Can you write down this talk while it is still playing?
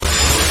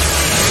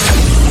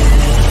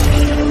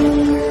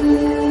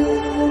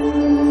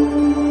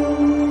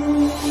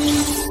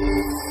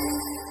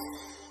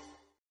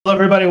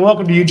everybody.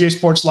 Welcome to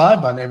UGASports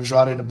Live. My name is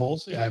Radi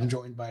Nabulsi. I'm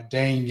joined by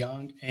Dayne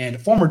Young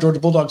and former Georgia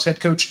Bulldogs head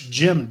coach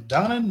Jim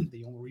Donnan.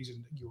 The only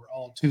reason you are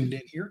all tuned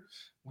in here.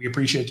 We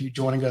appreciate you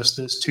joining us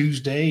this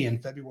Tuesday in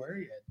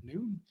February at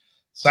noon.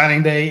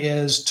 Signing day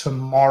is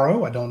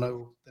tomorrow. I don't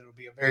know that it'll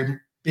be a very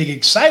big,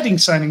 exciting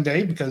signing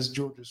day because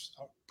Georgia's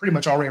pretty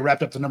much already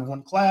wrapped up the number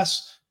one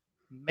class.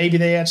 Maybe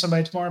they add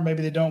somebody tomorrow.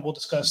 Maybe they don't. We'll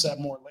discuss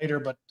that more later.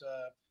 But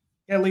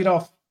lead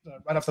off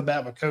right off the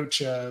bat with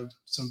Coach.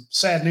 Some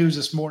sad news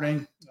this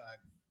morning.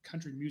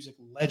 Country music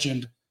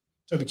legend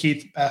Toby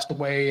Keith passed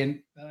away,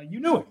 and you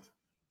knew him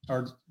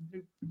or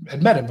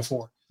had met him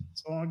before.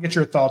 So I'll get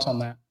your thoughts on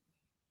that.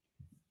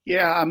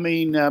 Yeah, I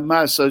mean,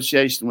 my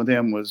association with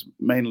him was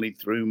mainly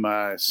through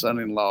my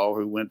son-in-law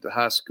who went to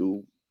high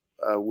school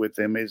with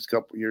him. He's a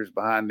couple years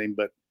behind him,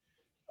 but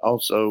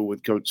also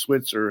with Coach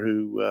Switzer,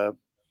 who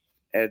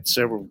had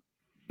several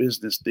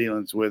business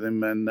dealings with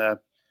him, and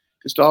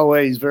just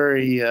always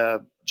very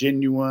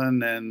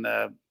genuine and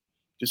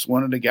just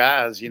one of the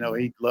guys. You know,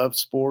 he loved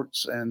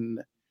sports, and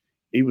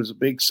he was a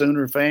big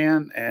Sooner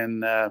fan.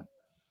 And,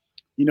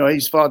 you know,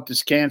 he's fought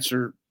this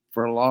cancer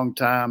for a long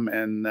time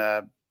and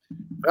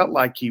felt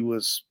like he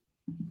was,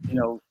 you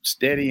know,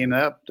 steadying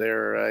up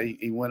there.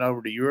 He went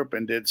over to Europe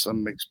and did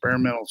some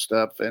experimental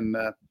stuff. And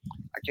I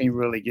can't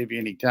really give you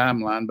any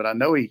timeline, but I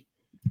know he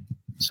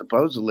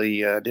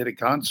supposedly did a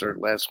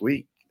concert last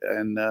week.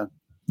 And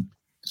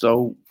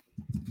so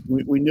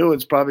we knew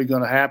it's probably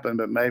going to happen,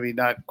 but maybe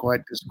not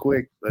quite as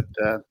quick, but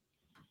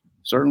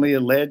certainly a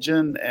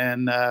legend.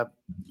 And,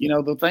 you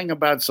know, the thing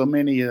about so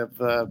many of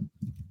the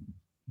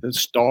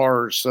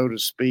stars, so to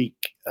speak,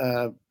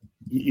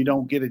 you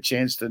don't get a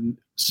chance to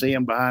see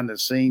them behind the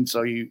scenes.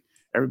 So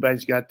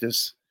everybody's got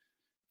this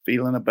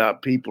feeling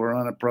about people are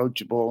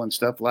unapproachable and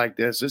stuff like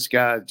this. This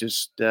guy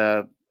just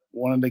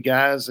one of the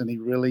guys, and he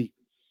really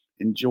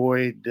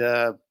enjoyed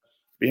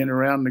being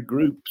around the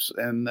groups,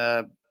 and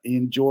he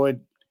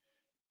enjoyed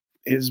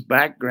his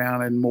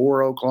background in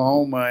Moore,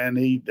 Oklahoma,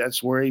 and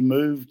that's where he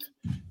moved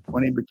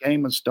when he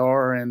became a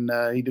star, and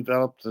he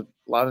developed a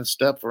lot of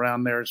stuff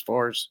around there as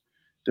far as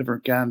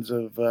different kinds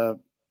of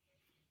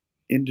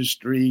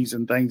industries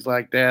and things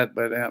like that.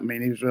 But I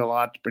mean, he was a real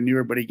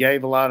entrepreneur, but he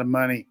gave a lot of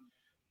money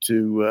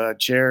to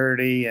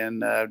charity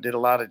and did a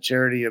lot of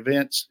charity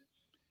events.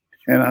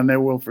 And I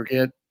never will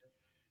forget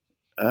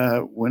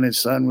when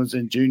his son was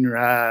in junior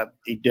high,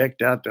 he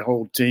decked out the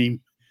whole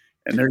team,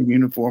 and their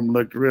uniform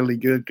looked really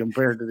good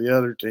compared to the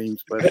other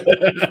teams. But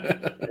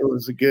it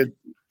was a good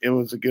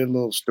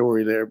little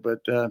story there.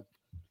 But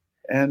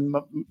and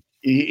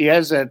he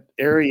has that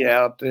area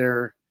out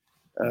there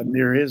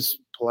near his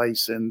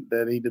place, and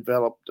that he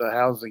developed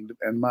housing.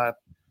 And my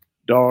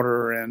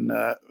daughter and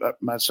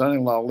my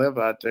son-in-law live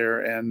out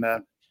there, and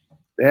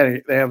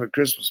they have a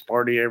Christmas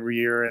party every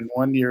year. And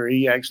one year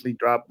he actually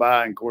dropped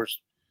by, and of course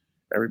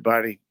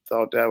everybody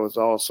thought that was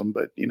awesome.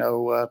 But you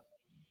know.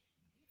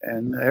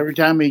 And every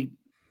time he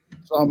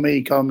saw me,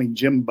 he called me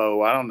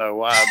Jimbo. I don't know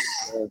why.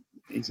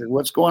 He said,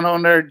 "What's going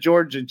on there,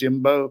 Georgia,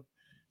 Jimbo?"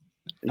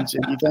 He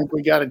said, "You think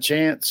we got a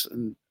chance?"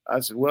 And I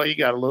said, "Well, you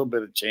got a little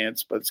bit of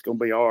chance, but it's going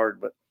to be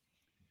hard."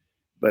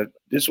 But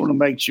just want to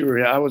make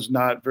sure I was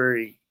not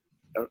very.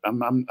 I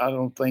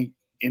don't think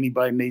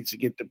anybody needs to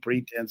get the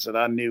pretense that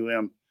I knew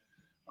him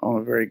on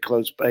a very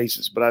close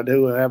basis. But I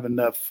do have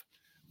enough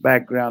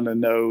background to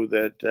know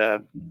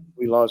that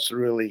we lost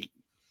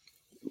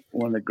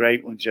one of the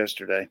great ones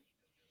yesterday.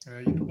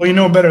 Well, you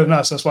know better than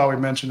us. That's why we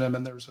mentioned him.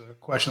 And there's a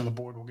question on the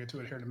board. We'll get to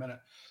it here in a minute.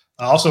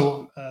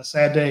 Also, a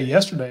sad day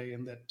yesterday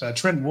in that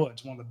Trent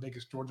Woods, one of the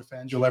biggest Georgia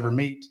fans you'll ever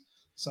meet,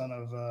 son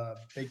of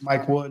Big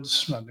Mike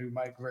Woods. I knew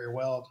Mike very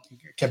well. He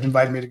kept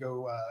inviting me to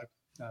go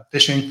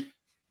fishing.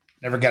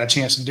 Never got a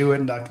chance to do it.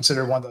 And I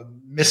consider one of the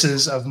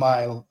misses of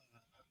my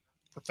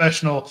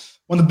professional,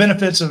 one of the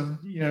benefits of,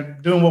 you know,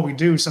 doing what we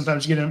do.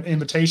 Sometimes you get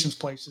invitations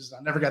places.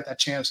 I never got that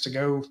chance to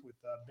go with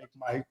Big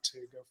Mike to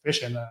go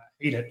fishing. I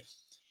hate it.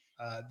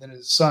 Then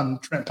his son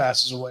Trent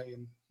passes away,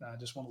 and I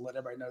just want to let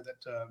everybody know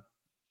that.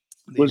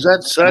 Was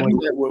that sudden?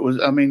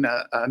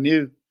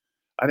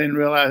 I didn't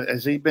realize.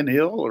 Has he been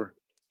ill or?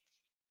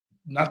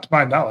 Not to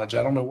my knowledge.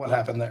 I don't know what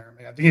happened there.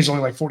 I think he's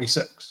only like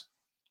 46.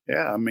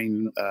 Yeah, I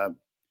mean, of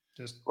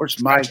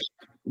course,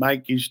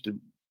 Mike used to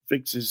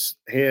fix his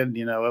head.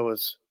 You know, it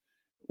was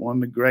one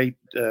of the great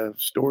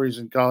stories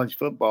in college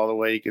football, the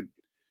way he could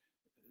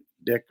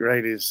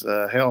decorate his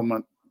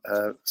helmet,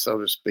 so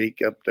to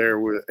speak, up there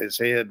with his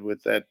head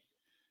with that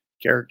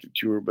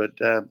caricature. But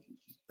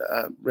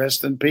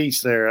rest in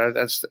peace there.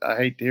 I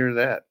hate to hear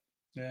that.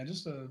 Yeah,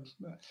 just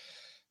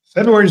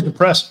February is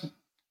depressing.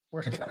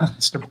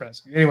 It's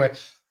depressing. Anyway,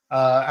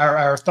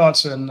 our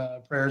thoughts and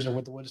prayers are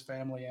with the Woods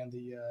family and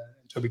the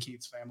Toby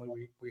Keith's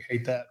family. We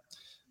hate that.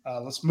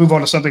 Let's move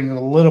on to something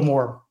a little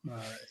more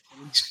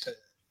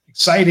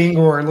exciting,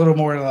 or a little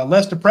more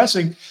less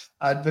depressing.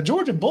 The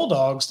Georgia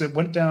Bulldogs that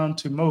went down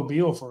to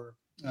Mobile for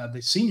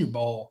the Senior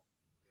Bowl,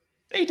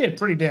 they did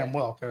pretty damn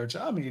well, Coach.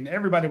 I mean,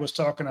 everybody was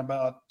talking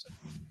about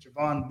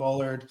Javon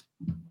Bullard,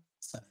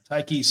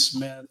 Tyke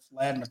Smith,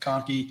 Ladd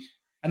McConkey.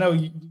 I know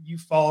you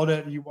followed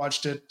it, you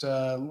watched it.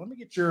 Let me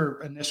get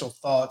your initial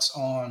thoughts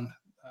on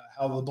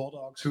how the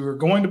Bulldogs, who are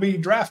going to be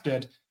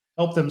drafted,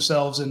 helped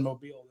themselves in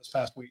Mobile this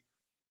past week.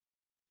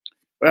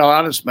 Well,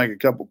 I'll just make a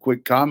couple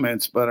quick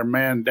comments about our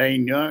man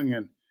Dayne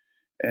Young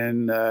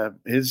and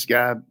his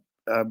guy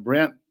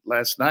Brent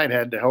last night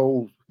had the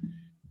whole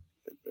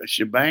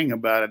shebang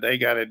about it. They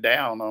got it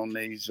down on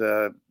these.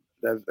 A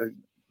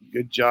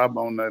good job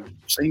on the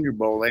Senior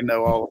Bowl. They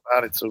know all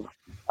about it. So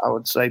I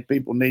would say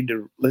people need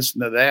to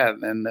listen to that.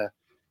 And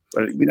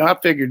but I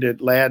figured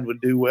that Ladd would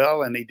do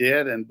well, and he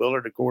did. And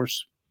Bullard, of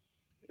course,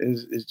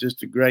 is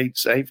just a great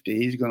safety.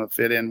 He's going to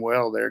fit in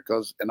well there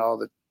because and all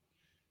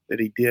that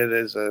he did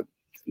as a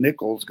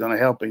nickel is going to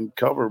help him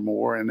cover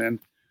more. And then,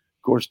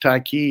 of course,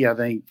 Tyke, I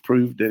think,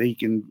 proved that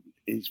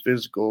he's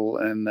physical.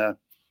 And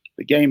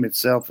the game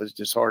itself is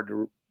just hard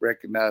to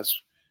recognize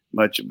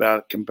much about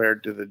it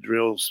compared to the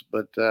drills.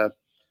 But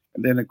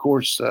and then, of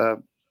course,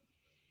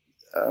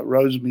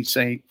 Rosemary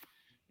St.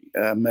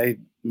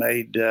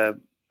 Made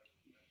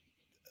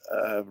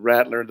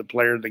Rattler the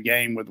player of the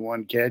game with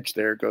one catch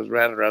there because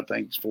Rattler, I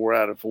think, is 4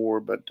 out of 4.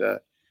 But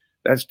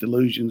that's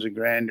delusions of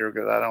grandeur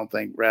because I don't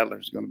think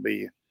Rattler's going to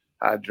be a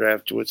high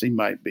draft choice. He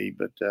might be.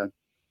 But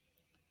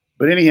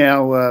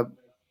anyhow,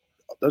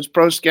 those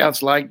pro scouts,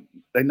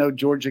 they know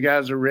Georgia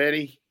guys are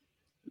ready.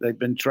 They've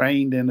been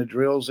trained in the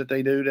drills that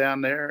they do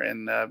down there.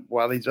 And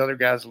while these other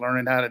guys are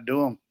learning how to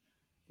do them,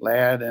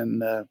 Ladd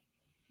and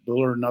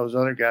Bullard and those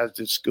other guys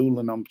just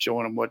schooling them,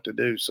 showing them what to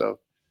do. So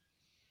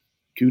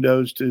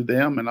kudos to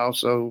them and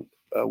also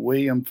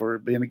William for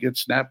being a good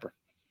snapper.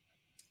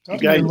 Talk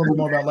to me a little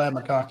more about Ladd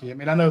McConkey. I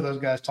mean, I know those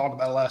guys talked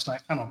about it last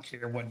night. I don't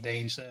care what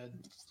Dayne said.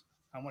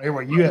 I want to hear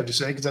what you have to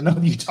say because I know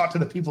you talked to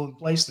the people in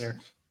place there.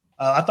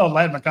 I thought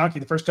Ladd McConkey,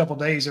 the first couple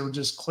of days, there were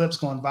just clips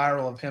going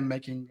viral of him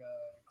making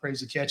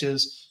crazy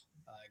catches,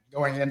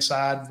 going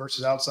inside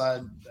versus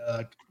outside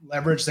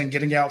leverage, then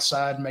getting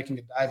outside and making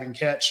a diving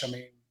catch. I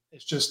mean,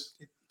 it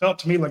felt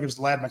to me like it was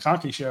the Ladd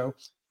McConkey show.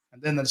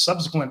 And then the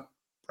subsequent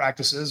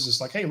practices, it's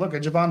like, hey, look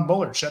at Javon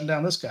Bullard shutting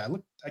down this guy.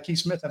 Look, Tyke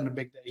Smith having a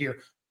big day here.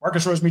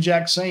 Marcus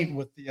Rosemary-Jack-Saint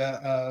with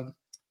the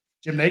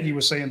Jim Nagy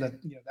was saying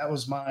that, that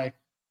was my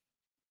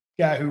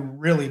guy who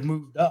really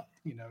moved up.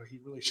 He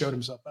really showed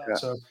himself out. Yeah.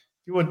 So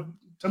if you would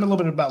tell me a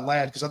little bit about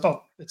Ladd, because I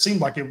thought it seemed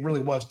like it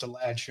really was the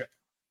Ladd show.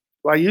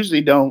 Well, I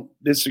usually don't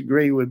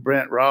disagree with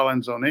Brent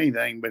Rollins on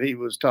anything, but he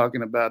was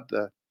talking about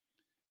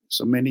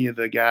so many of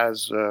the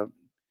guys,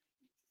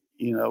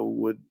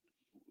 would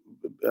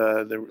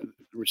the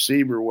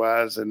receiver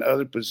wise and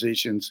other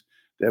positions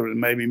that would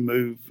maybe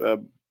move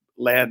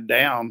Ladd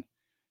down.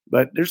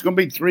 But there's going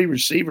to be 3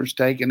 receivers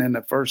taken in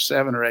the first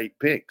 7 or 8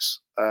 picks.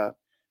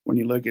 When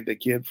you look at the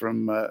kid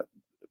from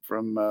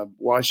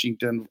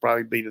Washington, will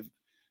probably be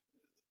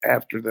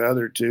after the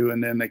other 2,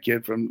 and then the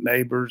kid from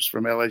Neighbors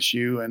from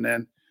LSU, and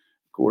then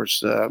of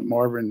course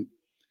Marvin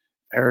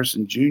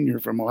Harrison Jr.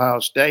 from Ohio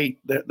State.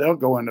 They'll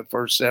go in the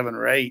first 7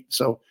 or 8.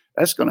 So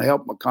that's going to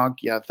help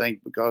McConkey, I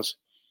think, because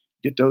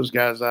get those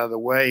guys out of the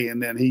way,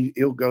 and then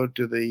he'll go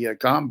to the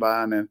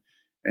combine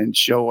and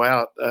show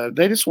out.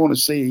 They just want to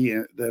see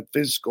the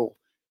physical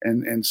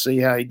and see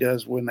how he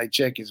does when they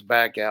check his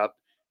back out.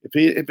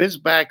 If his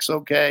back's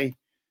okay,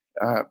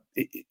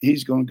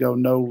 he's going to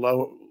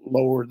go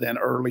lower than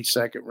early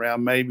second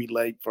round, maybe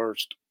late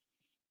first.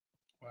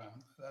 Wow,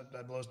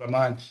 that blows my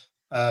mind.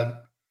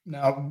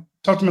 Now,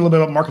 talk to me a little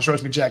bit about Marcus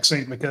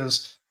Rosemary-Jack-Saint,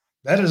 because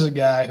that is a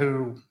guy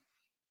who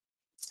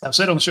I've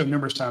said on the show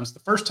numerous times. The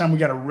first time we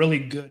got a really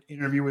good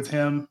interview with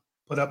him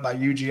put up by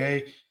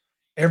UGA,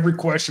 every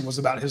question was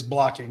about his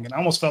blocking, and I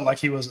almost felt like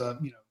he was a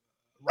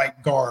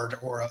right guard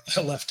or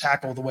a left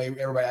tackle the way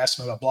everybody asked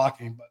him about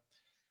blocking, but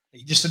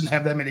he just didn't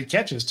have that many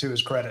catches to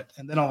his credit.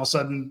 And then all of a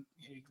sudden,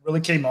 he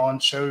really came on,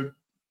 showed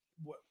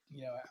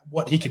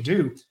what he could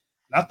do.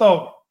 And I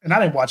thought, and I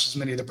didn't watch as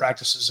many of the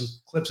practices and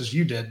clips as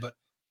you did, but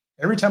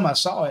every time I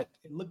saw it,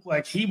 it looked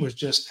like he was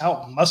just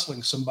out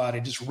muscling somebody,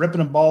 just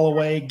ripping a ball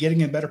away,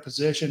 getting in better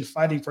position,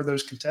 fighting for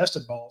those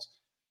contested balls.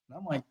 And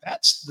I'm like,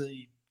 that's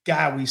the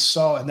guy we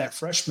saw in that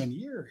freshman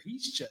year.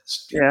 He's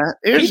just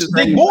he's a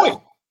big boy.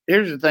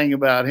 Here's the thing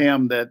about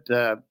him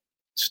that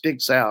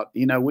sticks out.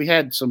 We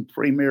had some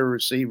premier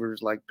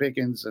receivers like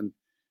Pickens and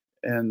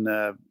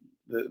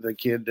the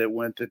kid that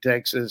went to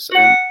Texas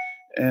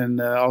and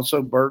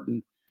also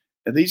Burton.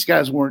 These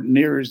guys weren't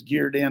near as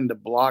geared into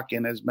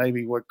blocking as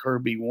maybe what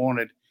Kirby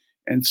wanted.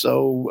 And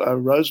so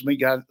Rosemary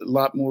got a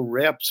lot more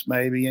reps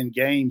maybe in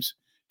games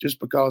just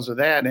because of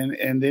that.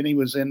 And then he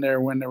was in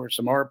there when there were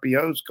some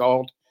RPOs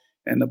called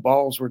and the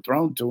balls were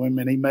thrown to him,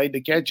 and he made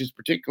the catches,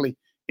 particularly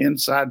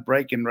inside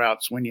breaking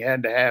routes when you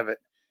had to have it.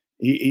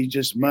 He's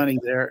just money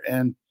there.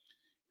 And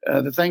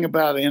the thing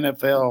about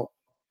NFL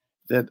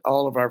that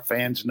all of our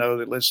fans know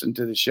that listen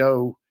to the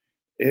show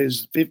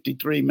is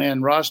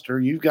 53-man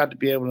roster. You've got to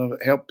be able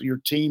to help your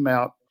team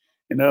out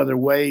in other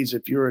ways.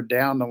 If you're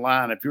down the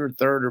line, if you're a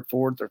 3rd or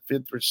 4th or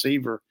 5th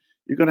receiver,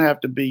 you're going to have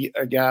to be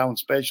a guy on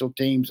special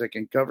teams that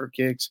can cover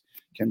kicks,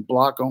 can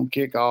block on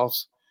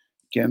kickoffs,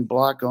 can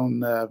block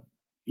on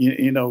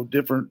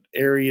different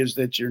areas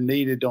that you're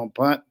needed on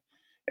punt.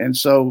 And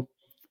so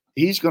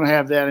he's going to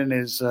have that in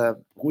his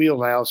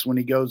wheelhouse when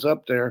he goes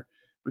up there,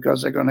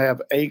 because they're going to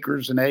have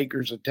acres and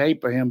acres of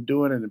tape of him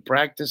doing it in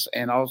practice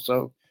and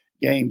also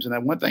games. And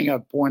then one thing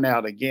I'd point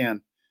out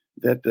again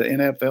that the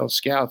NFL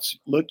scouts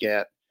look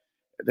at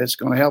that's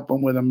going to help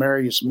him with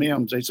Amarius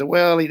Mims. They say,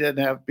 well, he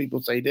didn't have,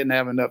 people say he didn't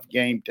have enough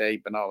game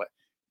tape and all that.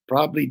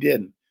 Probably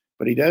didn't.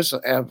 But he does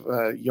have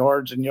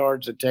yards and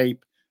yards of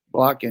tape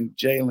blocking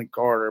Jalen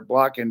Carter,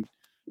 blocking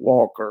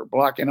Walker,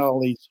 blocking all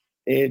these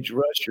edge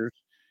rushers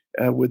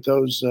with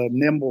those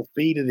nimble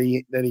feet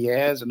that he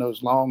has and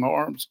those long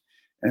arms.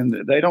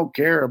 And they don't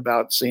care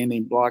about seeing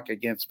him block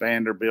against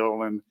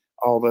Vanderbilt and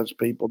all those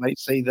people. They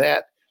see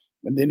that.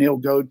 And then he'll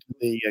go to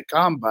the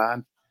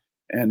combine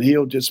and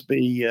he'll just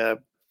be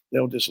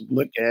they'll just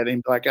look at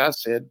him. Like I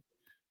said,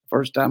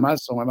 first time I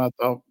saw him, I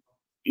thought,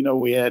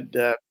 we had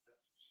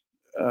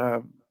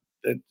uh,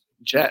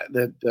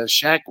 that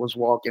Shaq was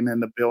walking in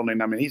the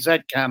building. I mean, he's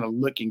that kind of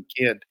looking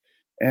kid,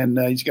 and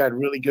he's got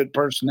really good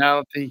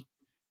personality.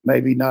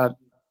 Maybe not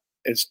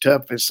as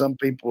tough as some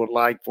people would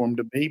like for him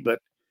to be, but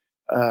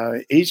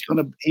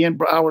he and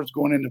Brower's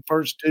going in the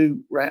first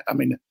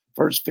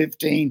first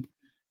 15.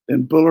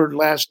 Then Bullard,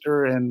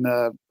 Laster, and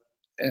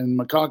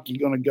McConkey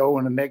going to go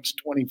in the next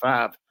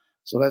 25.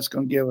 So that's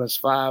going to give us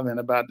 5 in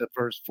about the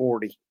first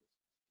 40.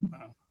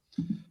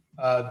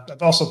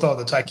 I've also thought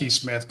that Tyke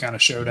Smith kind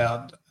of showed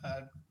out.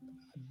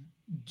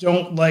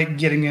 Don't like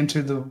getting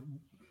into the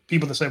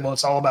people that say, well,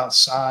 it's all about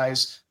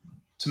size.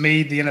 To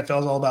me, the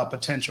NFL is all about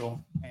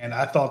potential. And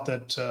I thought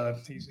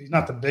that he's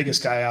not the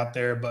biggest guy out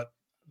there, but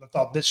I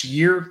thought this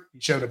year he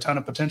showed a ton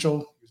of potential.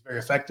 He was very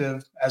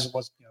effective, as it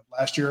was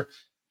last year.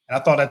 And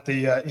I thought at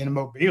the in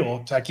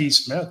Mobile, Tyke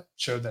Smith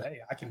showed that,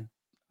 hey, I can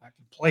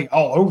play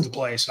all over the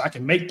place. I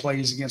can make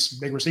plays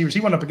against big receivers. He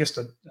went up against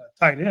a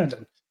tight end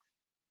and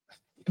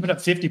put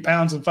up 50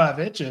 pounds and 5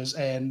 inches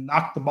and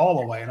knocked the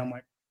ball away. And I'm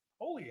like,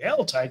 holy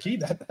hell, Tyke,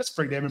 that's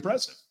pretty damn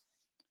impressive.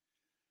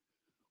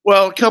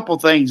 Well, a couple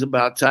things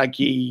about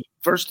Tyke.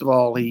 First of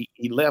all, he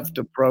left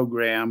a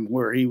program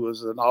where he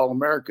was an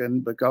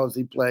All-American because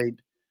he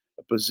played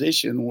a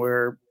position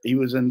where he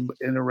was in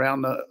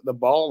around the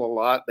ball a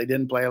lot. They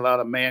didn't play a lot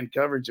of man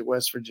coverage at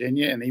West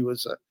Virginia, and he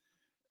was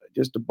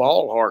just a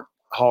ball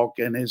hawk.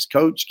 And his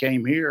coach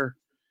came here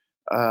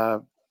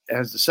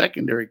as the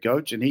secondary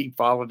coach, and he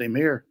followed him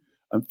here.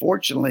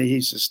 Unfortunately, he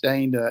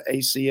sustained an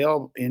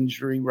ACL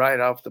injury right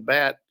off the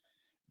bat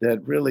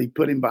that really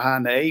put him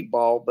behind the 8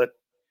 ball. But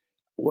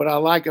what I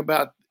like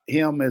about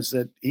him is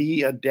that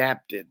he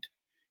adapted.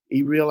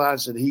 He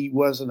realized that he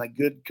wasn't a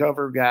good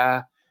cover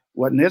guy.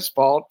 Wasn't his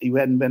fault. He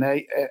hadn't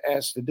been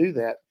asked to do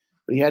that.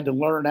 But he had to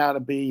learn how to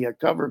be a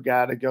cover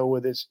guy to go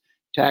with his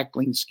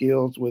tackling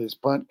skills, with his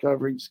punt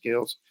covering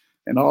skills,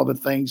 and all the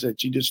things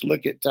that you just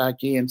look at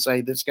Tyke and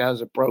say, this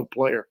guy's a pro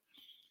player.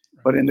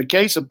 But in the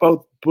case of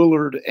both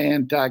Bullard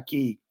and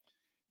Tyke,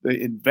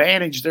 the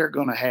advantage they're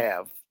going to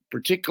have,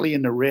 particularly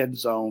in the red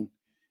zone,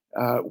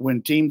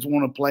 when teams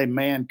want to play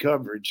man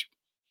coverage,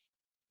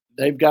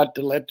 they've got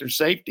to let their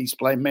safeties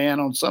play man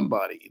on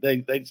somebody. They're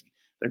going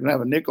to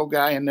have a nickel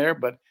guy in there,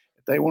 but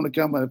if they want to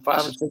come with a 5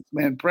 or 6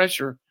 man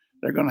pressure,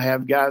 they're going to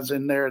have guys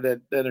in there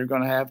that are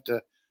going to have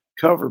to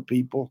cover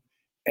people.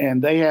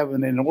 And they have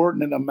an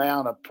inordinate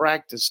amount of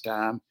practice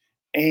time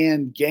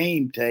and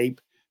game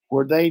tape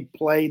where they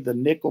played the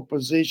nickel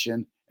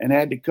position and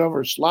had to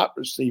cover slot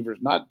receivers,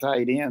 not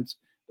tight ends.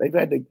 They've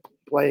had to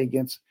play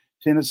against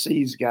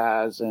Tennessee's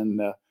guys and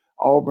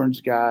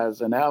Auburn's guys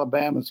and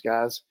Alabama's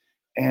guys.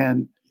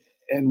 And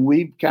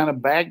we've kind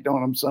of bagged on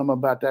them some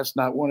about that's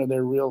not one of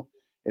their real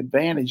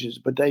advantages,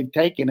 but they've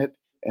taken it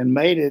and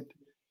made it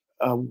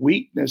a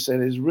weakness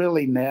that is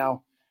really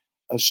now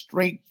a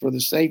strength for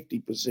the safety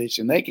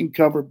position. They can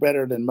cover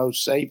better than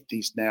most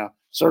safeties now,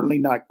 certainly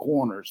not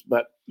corners,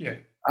 but yeah.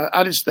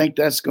 I just think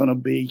that's going to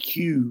be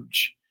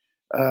huge.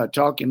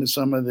 Talking to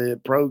some of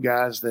the pro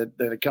guys that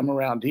have come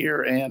around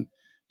here and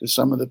to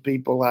some of the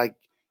people like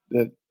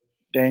the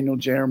Daniel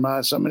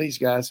Jeremiah, some of these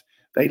guys,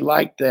 they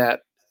like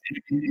that.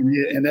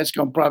 And that's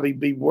going to probably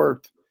be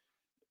worth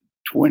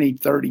 20,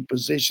 30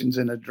 positions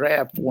in a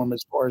draft for him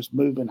as far as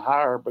moving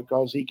higher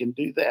because he can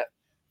do that.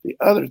 The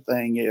other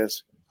thing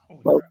is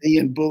both he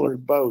and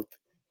Bullard both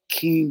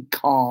King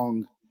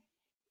Kong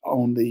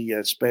on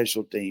the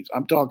special teams.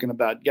 I'm talking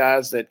about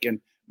guys that can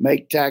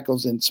make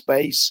tackles in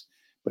space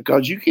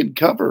because you can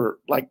cover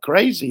like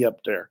crazy up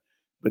there.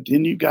 But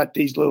then you got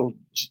these little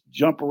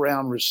jump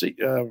around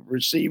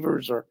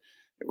receivers or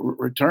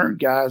return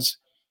guys,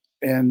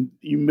 and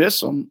you miss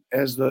them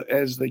as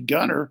the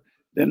gunner.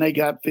 Then they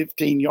got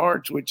 15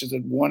 yards, which is a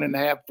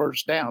 1.5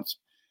 first downs,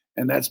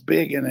 and that's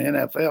big in the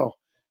NFL.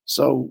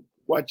 So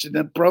watching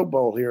the Pro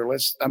Bowl here,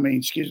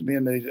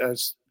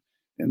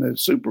 in the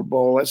Super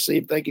Bowl, let's see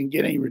if they can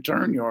get any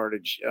return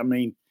yardage. I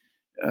mean,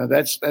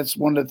 that's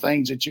one of the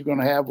things that you're going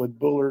to have with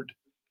Bullard.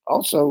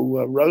 Also,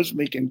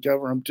 Roseman can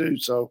cover them too.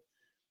 So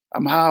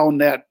I'm high on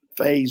that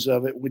phase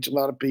of it, which a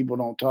lot of people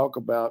don't talk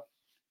about.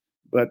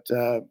 But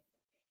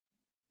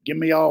give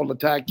me all the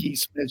Tyke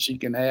Smiths you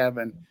can have.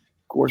 And,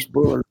 of course,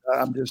 Bullard,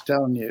 I'm just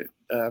telling you,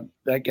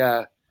 that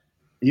guy,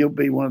 he'll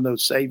be one of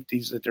those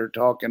safeties that they're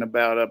talking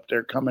about up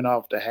there, coming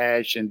off the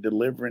hash and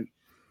delivering.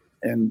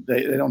 And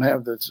they don't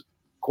have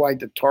quite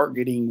the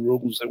targeting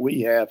rules that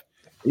we have.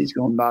 He's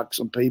going to knock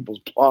some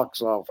people's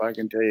blocks off. I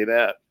can tell you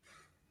that.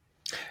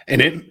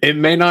 And it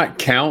may not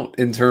count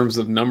in terms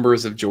of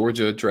numbers of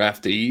Georgia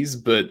draftees,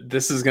 but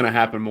this is going to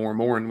happen more and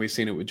more, and we've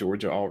seen it with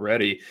Georgia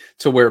already,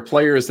 to where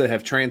players that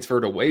have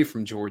transferred away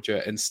from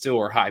Georgia and still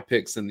are high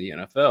picks in the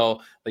NFL,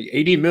 like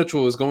A.D.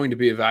 Mitchell is going to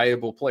be a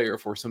valuable player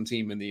for some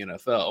team in the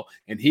NFL,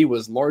 and he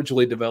was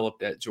largely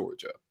developed at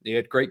Georgia. He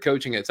had great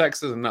coaching at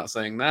Texas, I'm not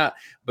saying that,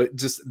 but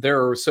just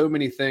there are so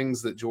many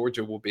things that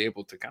Georgia will be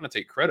able to kind of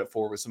take credit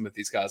for with some of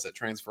these guys that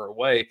transfer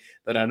away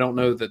that I don't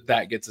know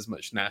that gets as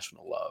much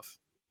national love.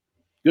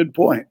 Good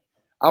point.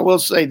 I will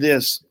say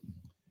this.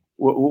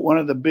 One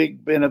of the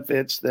big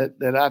benefits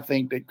that I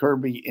think that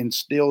Kirby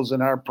instills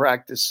in our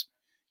practice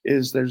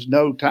is there's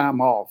no time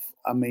off.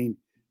 I mean,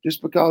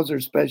 just because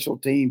there's special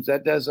teams,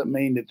 that doesn't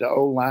mean that the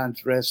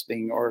O-line's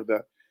resting or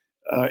the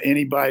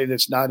anybody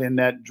that's not in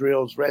that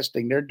drill's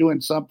resting. They're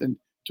doing something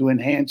to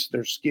enhance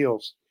their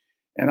skills.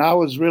 And I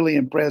was really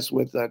impressed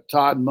with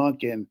Todd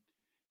Monken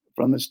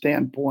from the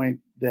standpoint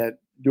that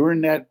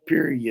during that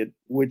period,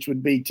 which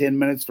would be 10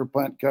 minutes for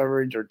punt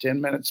coverage or 10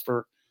 minutes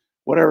for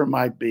whatever it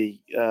might be,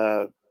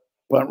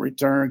 punt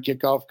return,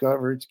 kickoff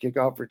coverage,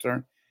 kickoff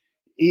return,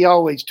 he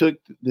always took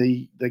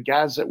the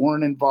guys that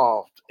weren't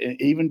involved,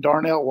 even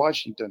Darnell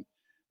Washington,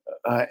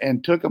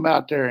 and took them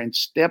out there and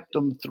stepped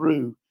them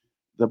through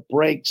the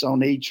breaks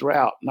on each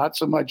route, not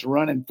so much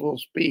running full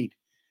speed.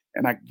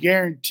 And I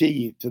guarantee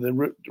you to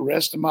the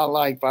rest of my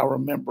life, I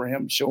remember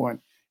him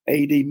showing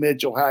A.D.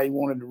 Mitchell how he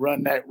wanted to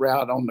run that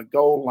route on the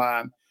goal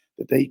line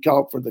that they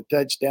caught for the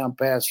touchdown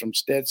pass from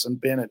Stetson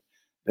Bennett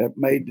that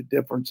made the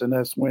difference in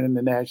us winning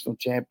the national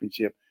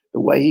championship. The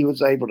way he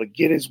was able to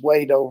get his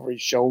weight over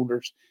his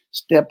shoulders,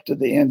 step to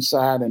the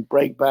inside, and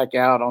break back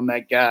out on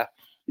that guy.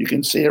 You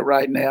can see it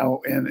right now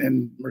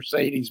in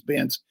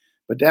Mercedes-Benz.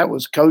 But that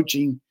was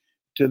coaching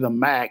to the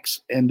max.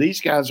 And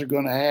these guys are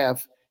going to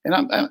have –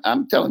 and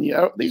I'm telling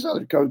you, these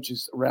other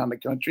coaches around the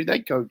country, they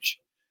coach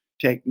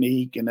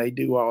technique and they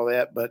do all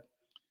that, but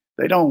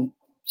they don't.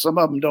 Some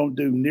of them don't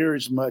do near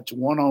as much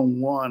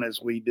one-on-one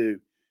as we do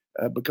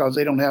because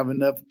they don't have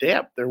enough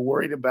depth. They're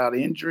worried about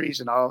injuries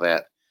and all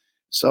that.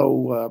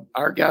 So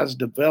our guys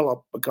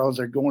develop because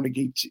they're going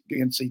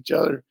against each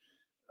other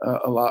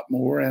a lot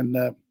more.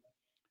 And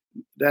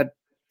that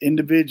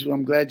individual,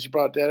 I'm glad you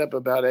brought that up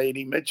about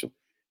A.D. Mitchell.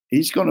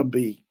 He's going to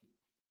be,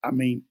 I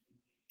mean,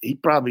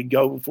 he'd probably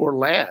go before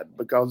Ladd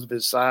because of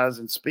his size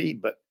and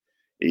speed, but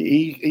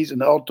he's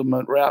an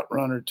ultimate route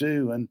runner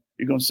too. And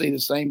you're going to see the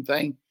same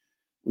thing.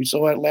 We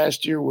saw it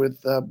last year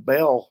with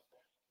Bell.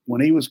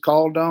 When he was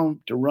called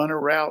on to run a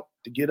route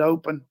to get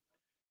open,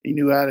 he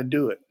knew how to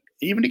do it.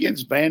 Even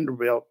against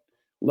Vanderbilt,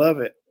 love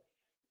it.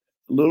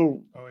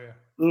 Little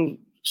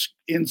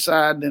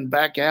inside, then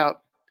back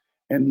out.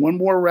 And one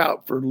more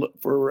route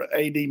for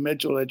A.D.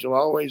 Mitchell that you'll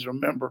always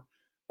remember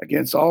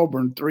against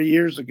Auburn 3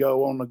 years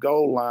ago on the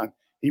goal line.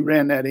 He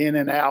ran that in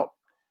and out,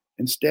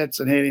 and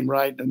Stetson hit him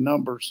right in the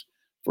numbers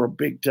for a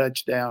big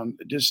touchdown,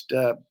 just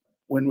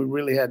when we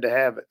really had to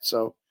have it.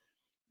 So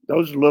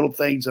those are little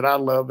things that I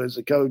love as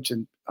a coach,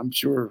 and I'm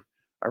sure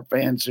our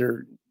fans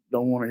here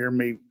don't want to hear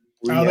me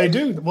react. Oh, they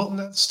do. Well,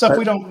 that's stuff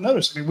we don't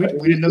notice. I mean,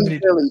 we didn't know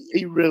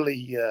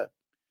that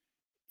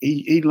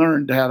he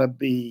learned how to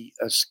be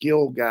a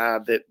skill guy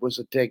that was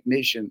a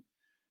technician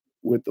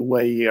with the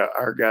way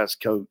our guys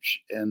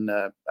coach, and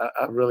I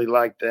really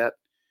like that.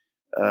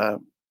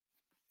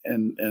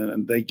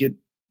 And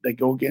they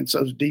go against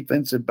those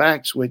defensive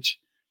backs, which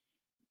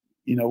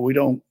we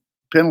don't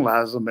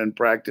penalize them in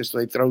practice.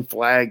 They throw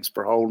flags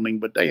for holding,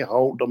 but they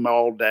hold them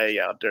all day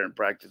out there in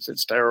practice.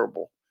 It's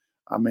terrible.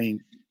 I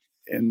mean,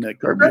 and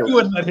Kirby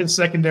wouldn't let his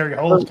secondary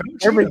hold.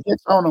 Kirby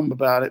gets on him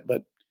about it,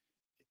 but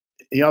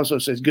he also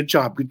says, "Good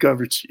job, good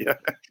coverage." Yeah.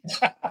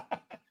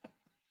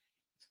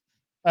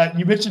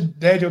 You mentioned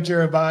Daniel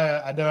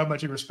Jeremiah. I know how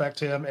much you respect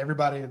him.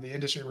 Everybody in the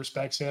industry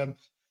respects him.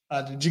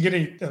 Did you get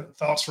any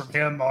thoughts from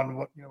him on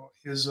what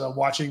his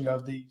watching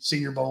of the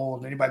Senior Bowl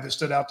and anybody that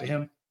stood out to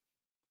him?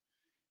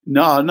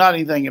 No, not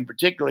anything in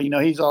particular.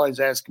 He's always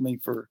asking me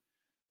for,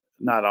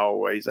 not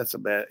always, that's a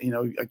bad,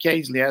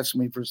 occasionally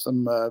asking me for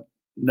some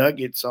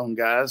nuggets on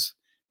guys.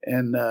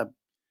 And,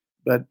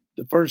 but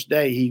the first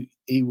day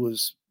he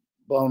was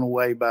blown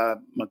away by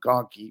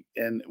McConkey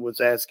and was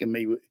asking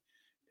me,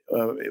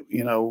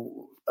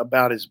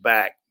 about his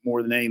back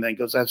more than anything,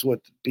 because that's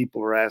what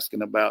people are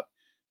asking about,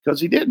 because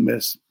he did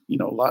miss,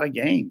 a lot of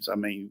games. I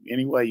mean,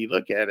 any way you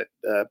look at it,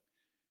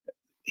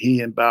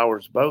 he and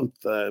Bowers both,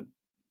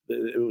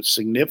 it was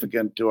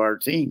significant to our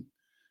team.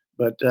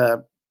 But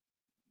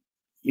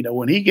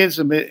when he gives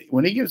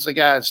the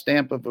guy a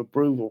stamp of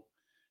approval,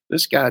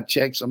 this guy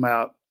checks him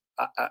out.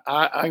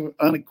 I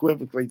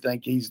unequivocally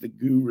think he's the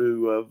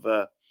guru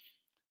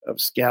of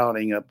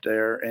scouting up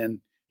there, and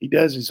he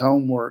does his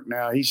homework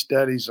now. He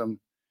studies them,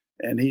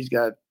 and he's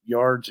got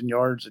yards and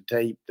yards of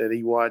tape that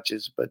he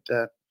watches. But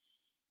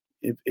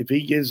if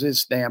he gives his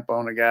stamp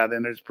on a guy,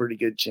 then there's a pretty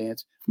good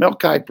chance. Mel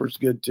Kiper's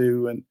good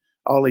too, and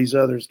all these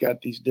others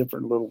got these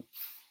different little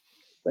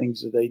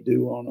things that they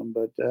do on them.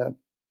 But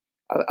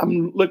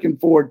I'm looking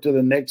forward to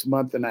the next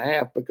month and a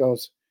half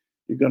because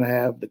you're going to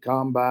have the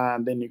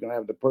combine, then you're going to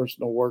have the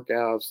personal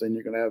workouts, then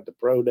you're going to have the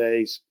pro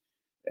days,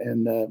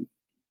 and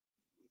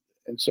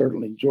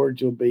certainly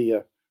Georgia will be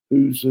a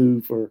who's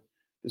who for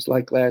just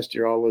like last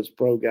year. All those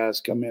pro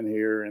guys come in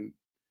here, and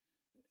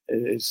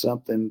it's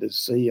something to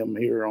see them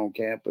here on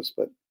campus.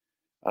 But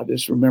I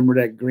just remember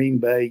that Green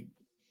Bay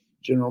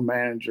general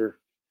manager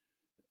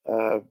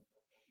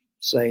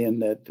saying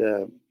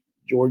that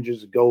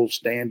Georgia's a gold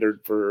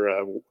standard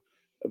for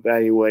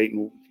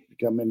evaluating,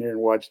 come in here and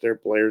watch their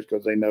players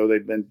because they know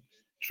they've been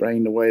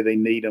trained the way they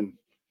need them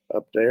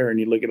up there. And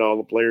you look at all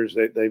the players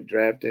that they've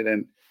drafted,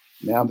 and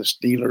now the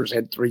Steelers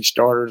had 3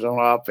 starters on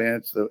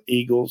offense. The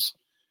Eagles,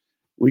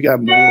 we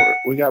got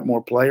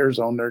more players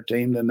on their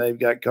team than they've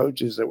got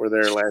coaches that were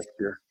there last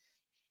year.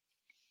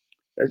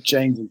 They're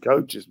changing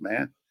coaches,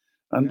 man.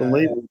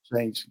 Unbelievable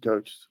changing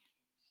coaches.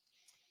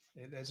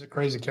 It's a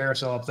crazy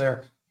carousel up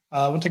there.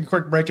 We'll take a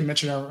quick break and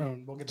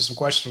mention we'll get to some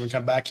questions when we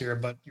come back here,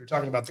 but you're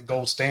talking about the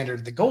gold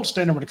standard. The gold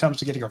standard when it comes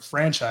to getting a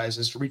franchise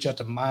is to reach out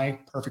to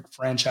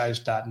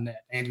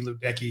myperfectfranchise.net. Andy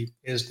Luedecki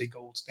is the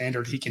gold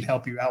standard. He can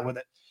help you out with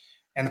it.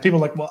 And the people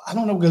are like, well, I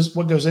don't know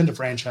what goes into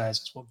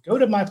franchises. Well, go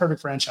to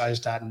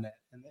myperfectfranchise.net,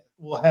 and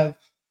we'll have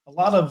a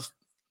lot of,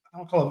 I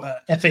don't call them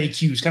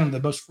FAQs, kind of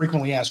the most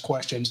frequently asked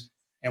questions.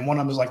 And one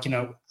of them is like,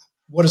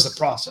 what is the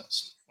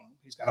process? Well,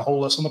 he's got a whole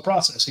list on the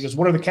process. He goes,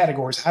 what are the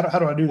categories? How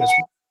do I do this?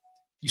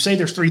 You say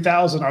there's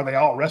 3,000. Are they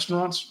all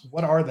restaurants?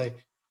 What are they?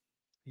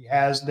 He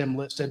has them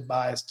listed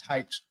by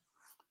types.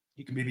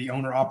 You can be the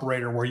owner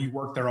operator where you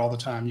work there all the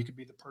time. You could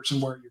be the person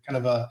where you're kind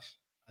of a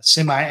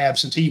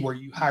semi-absentee where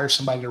you hire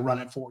somebody to run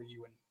it for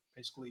you and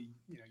basically,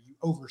 you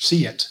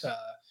oversee it.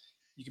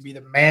 You could be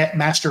the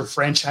master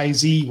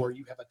franchisee where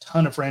you have a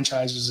ton of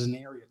franchises in the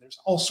area. There's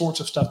all sorts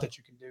of stuff that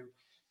you can do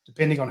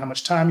depending on how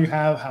much time you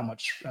have, how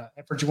much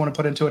effort you want to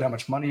put into it, how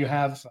much money you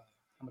have,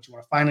 how much you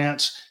want to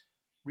finance.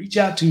 Reach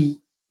out to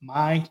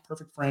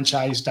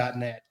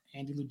myperfectfranchise.net.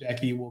 Andy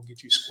Luedecki will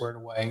get you squared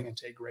away and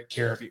take great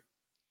care of you.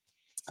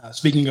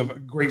 Speaking of a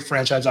great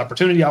franchise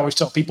opportunity, I always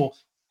tell people,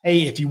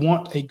 hey, if you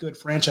want a good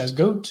franchise,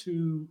 go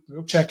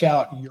check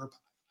out Your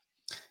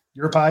Pie.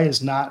 Your Pie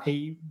is not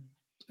a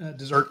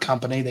dessert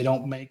company. They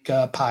don't make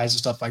pies and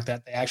stuff like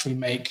that. They actually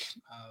make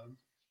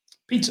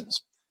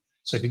pizzas.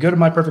 So if you go to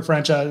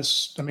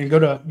go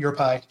to Your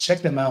Pie,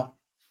 check them out.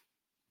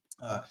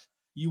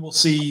 You will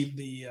see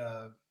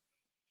the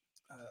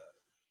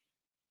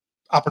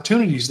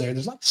opportunities there.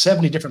 There's like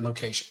 70 different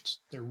locations.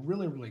 They're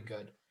really, really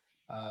good.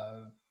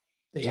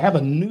 They have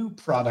a new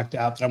product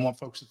out that I want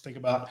folks to think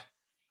about.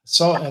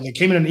 They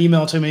came in an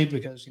email to me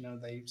because,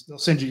 they'll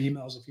send you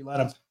emails if you let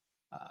them.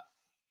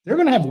 They're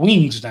going to have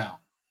wings now.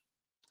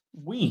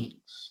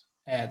 Wings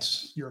at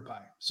Your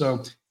Pie.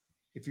 So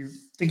if you're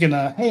thinking,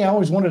 hey, I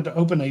always wanted to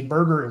open a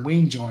burger and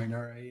wing joint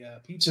or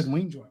a pizza and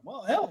wing joint.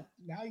 Well, hell,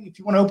 now if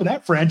you want to open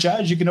that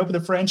franchise, you can open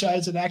the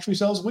franchise that actually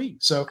sells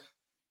wings. So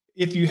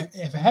if you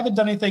haven't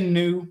done anything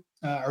new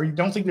or you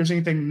don't think there's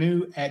anything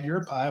new at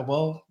Your Pie,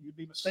 well, you'd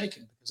be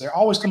mistaken because they're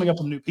always coming up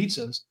with new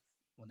pizzas.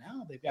 Well,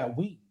 now they've got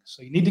wings.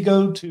 So you need to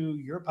go to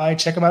Your Pie,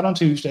 check them out on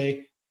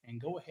Tuesday,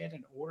 and go ahead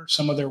and order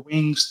some of their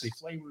wings. The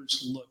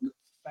flavors look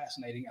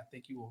fascinating. I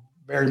think you will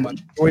very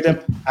much enjoy them.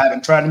 I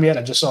haven't tried them yet.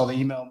 I just saw the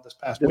email this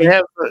past week.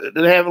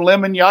 Do they have a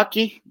lemon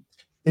gnocchi?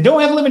 They don't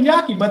have lemon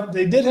gnocchi, but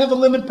they did have a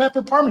lemon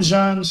pepper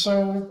parmesan.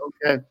 So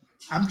okay.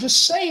 I'm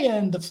just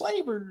saying the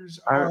flavors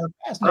are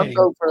fascinating.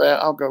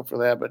 I'll go for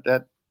that. But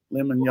that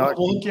lemon gnocchi.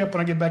 We'll hook you up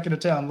when I get back into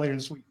town later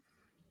this week.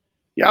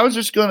 Yeah, I was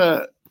just going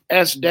to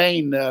ask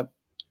Dayne, if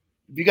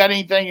you got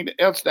anything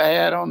else to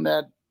add on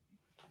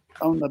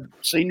the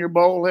Senior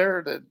Bowl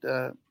there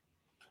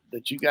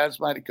that you guys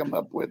might have come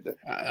up with?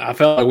 I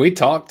felt like we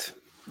talked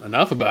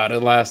enough about it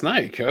last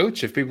night,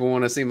 Coach. If people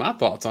want to see my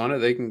thoughts on it,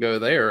 they can go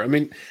there. I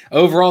mean,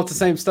 overall, it's the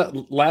same stuff.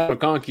 Ladd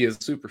McConkey is a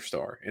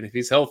superstar, and if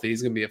he's healthy,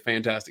 he's going to be a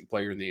fantastic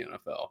player in the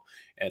NFL.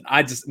 And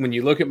when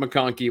you look at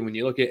McConkey, when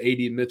you look at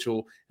A.D.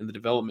 Mitchell and the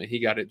development he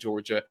got at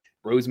Georgia,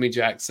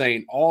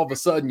 Rosemary-Jacksaint, all of a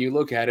sudden you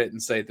look at it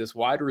and say this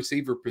wide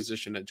receiver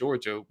position at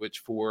Georgia, which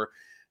for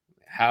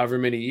however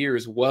many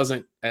years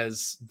wasn't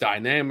as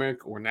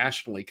dynamic or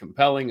nationally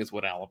compelling as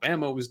what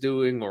Alabama was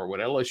doing or what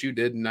LSU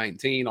did in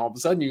 19. All of a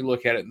sudden you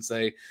look at it and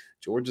say,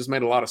 Georgia's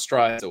made a lot of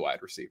strides as a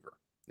wide receiver,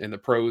 and the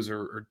pros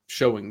are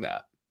showing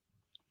that.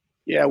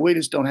 Yeah, we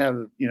just don't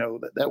have,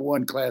 that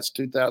one class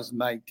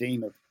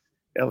 2019 of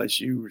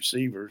LSU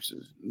receivers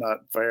is not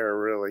fair,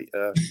 really.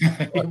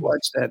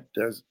 Watch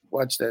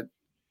that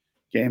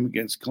game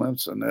against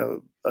Clemson. That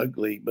was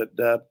ugly. But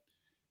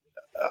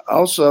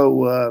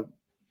also,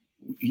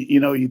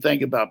 you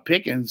think about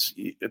Pickens.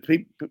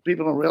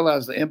 People don't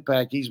realize the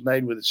impact he's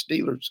made with the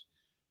Steelers,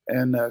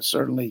 and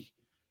certainly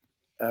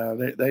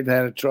they've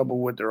had trouble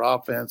with their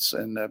offense.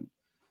 And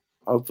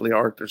hopefully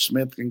Arthur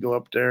Smith can go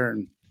up there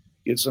and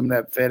get some of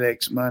that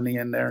FedEx money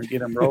in there and get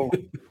them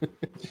rolling.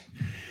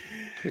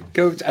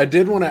 Coach, I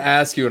did want to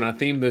ask you, and I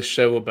themed this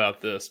show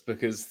about this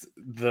because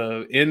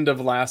the end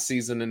of last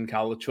season in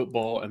college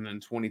football and then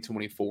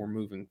 2024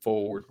 moving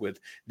forward with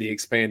the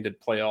expanded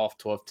playoff,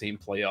 12-team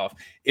playoff,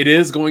 it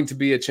is going to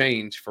be a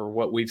change for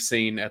what we've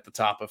seen at the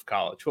top of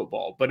college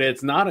football, but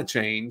it's not a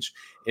change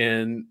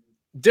in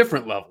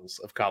different levels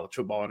of college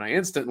football. And I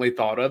instantly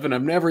thought of, and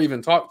I've never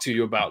even talked to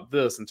you about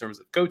this in terms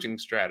of coaching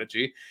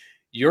strategy,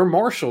 your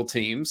Marshall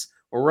teams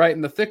were right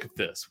in the thick of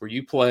this, where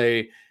you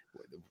play –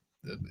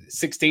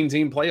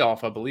 16-team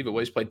playoff, I believe it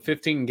was. You played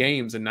 15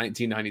 games in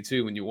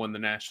 1992 when you won the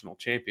national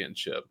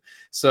championship.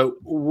 So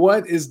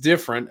what is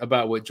different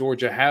about what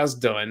Georgia has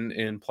done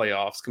in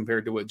playoffs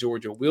compared to what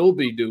Georgia will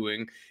be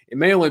doing? It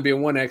may only be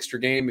one extra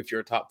game if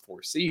you're a top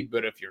 4 seed,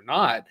 but if you're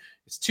not,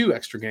 it's 2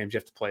 extra games you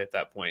have to play at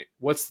that point.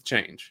 What's the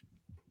change?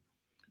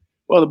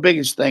 Well, the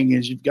biggest thing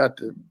is you've got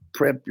to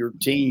prep your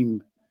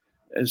team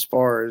as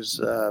far as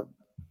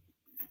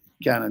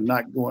kind of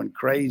not going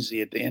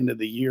crazy at the end of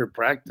the year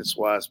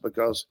practice-wise,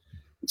 because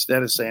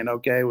instead of saying,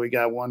 okay, we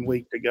got 1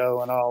 week to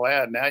go and all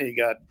that, now you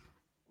got,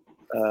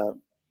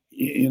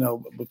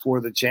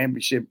 before the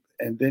championship,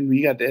 and then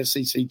you got the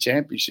SEC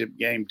championship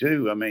game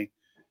too. I mean,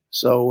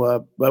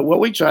 so, but what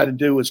we try to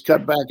do is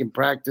cut back in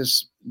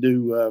practice,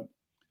 do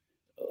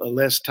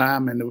less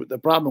time. And the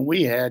problem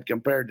we had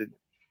compared to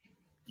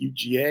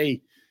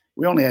UGA,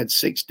 we only had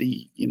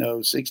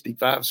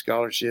 65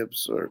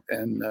 scholarships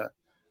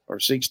or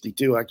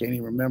 62. I can't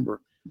even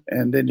remember.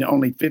 And then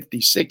only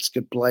 56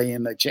 could play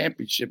in the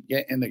championship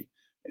game.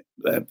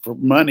 For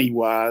money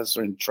wise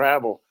or in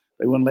travel,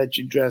 they wouldn't let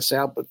you dress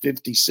out but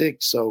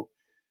 56. So,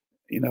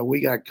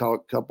 we got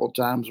caught a couple of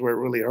times where it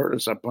really hurt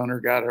us. Our punter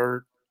got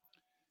hurt,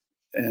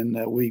 and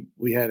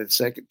we had a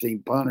second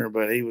team punter,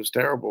 but he was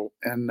terrible.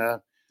 And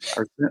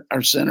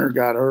our center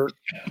got hurt,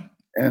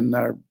 and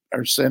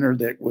our center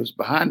that was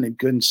behind him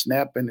couldn't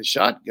snap in the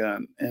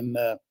shotgun, and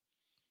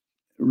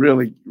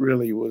really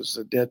was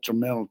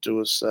detrimental to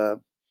us.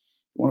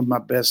 One of my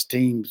best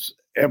teams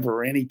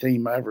ever, any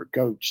team I ever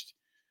coached.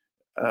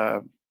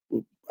 Our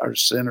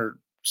center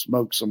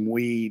smoked some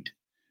weed,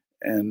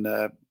 and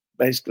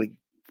basically,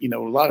 a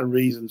lot of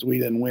reasons we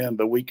didn't win,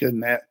 but we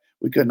couldn't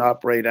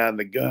operate out of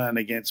the gun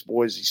against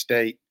Boise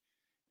State,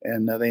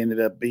 and they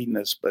ended up beating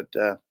us. But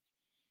I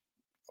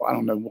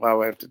don't know why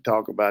we have to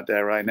talk about that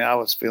right now. I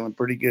was feeling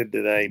pretty good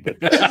today, but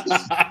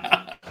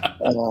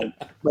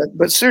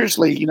but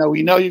seriously, you're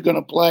going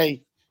to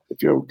play.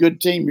 If you're a good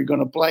team, you're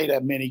going to play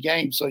that many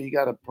games. So you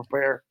got to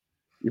prepare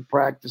your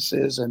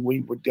practices. And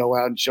we would go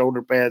out in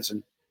shoulder pads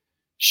and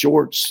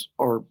shorts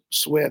or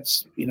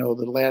sweats, the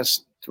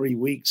last 3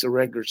 weeks of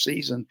regular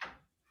season.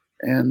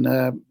 And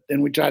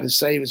then we tried to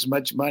save as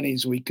much money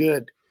as we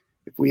could.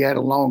 If we had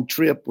a long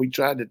trip, we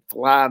tried to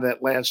fly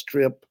that last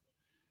trip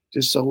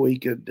just so we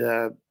could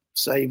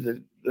save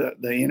the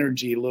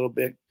energy a little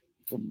bit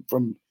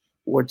from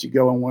what you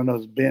go on one of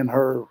those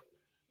Ben-Hur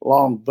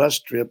long bus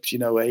trips,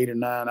 8 or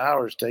 9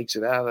 hours takes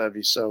it out of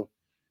you. So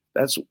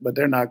but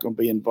they're not going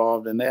to be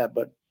involved in that.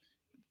 But,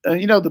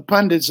 the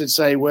pundits that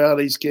say, well,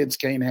 these kids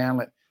can't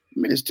handle it.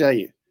 Let me just tell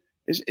you,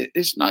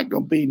 it's not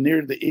going to be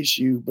near the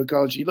issue,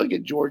 because you look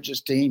at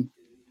Georgia's team,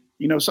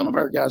 some of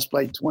our guys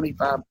play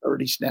 25,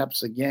 30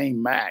 snaps a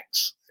game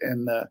max.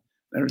 And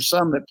there's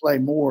some that play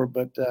more,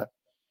 but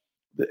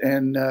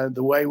the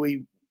way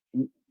we,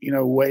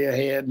 way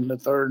ahead in the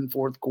third and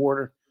fourth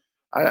quarter,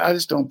 I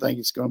just don't think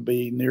it's going to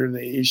be near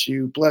the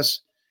issue. Plus,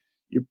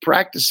 you're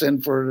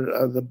practicing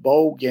for the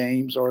bowl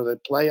games or the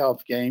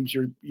playoff games.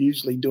 You're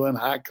usually doing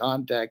high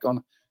contact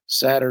on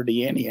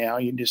Saturday anyhow.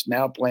 You're just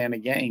now playing a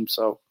game.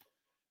 So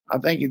I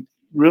think it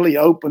really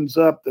opens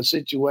up the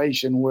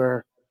situation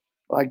where,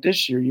 like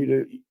this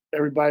year,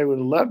 everybody would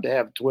have loved to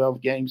have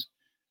 12 games,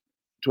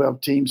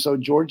 12 teams. So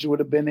Georgia would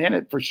have been in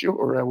it for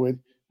sure.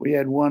 We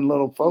had one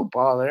little faux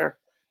pas there,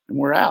 and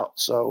we're out.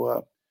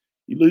 So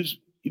you lose.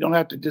 You don't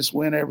have to just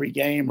win every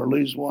game or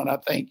lose one. I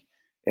think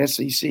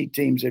SEC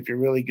teams, if you're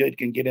really good,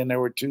 can get in there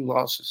with 2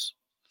 losses.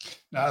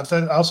 Now,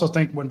 I also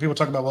think when people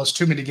talk about, well, it's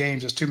too many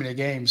games, it's too many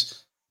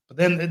games. But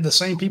then the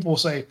same people will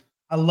say,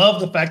 I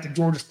love the fact that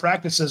Georgia's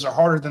practices are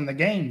harder than the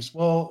games.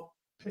 Well,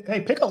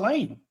 hey, pick a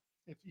lane.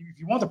 If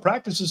you want the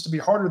practices to be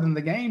harder than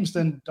the games,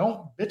 then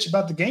don't bitch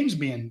about the games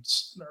being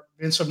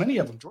so many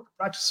of them. Georgia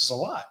practices a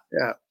lot.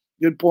 Yeah,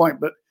 good point.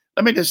 But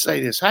let me just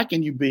say this. How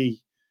can you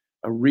be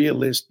a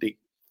realistic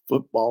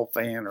football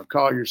fan or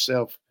call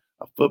yourself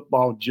a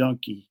football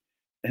junkie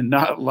and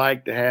not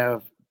like to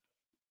have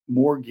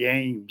more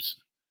games?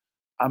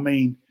 I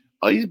mean,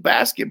 these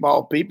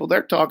basketball people,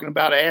 they're talking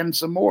about adding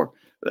some more.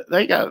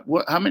 They got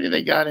how many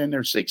they got in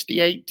there?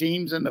 68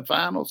 teams in the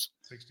finals,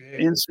 68.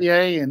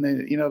 NCAA, and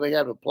then they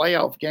have a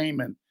playoff game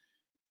and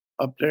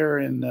up there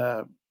in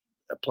a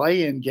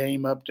play-in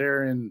game up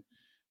there in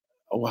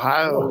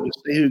Ohio to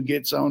see who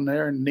gets on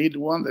there, and neither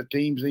one of the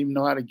teams even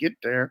know how to get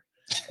there.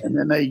 And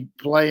then they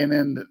playing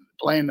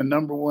the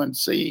number 1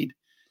 seed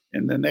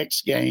in the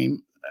next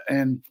game,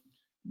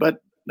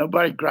 but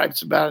nobody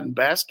gripes about it in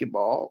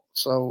basketball.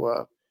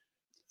 So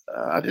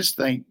I just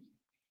think.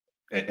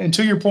 And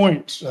to your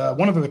point,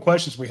 one of the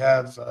questions we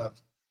have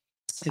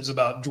is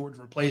about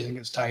Georgia replacing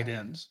his tight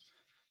ends.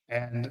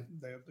 And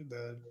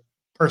the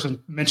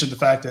person mentioned the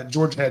fact that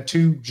Georgia had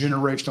two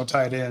generational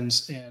tight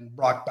ends in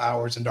Brock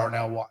Bowers and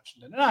Darnell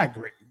Washington. And I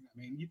agree. I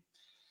mean,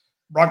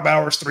 Brock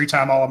Bowers,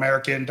 3-time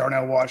All-American,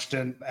 Darnell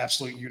Washington,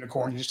 absolute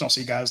unicorn. You just don't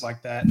see guys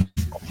like that.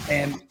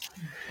 And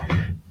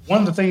one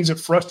of the things that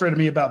frustrated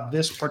me about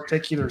this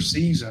particular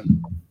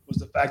season was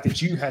the fact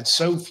that you had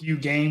so few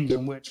games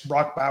in which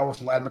Brock Bowers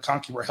and Ladd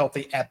McConkey were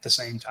healthy at the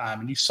same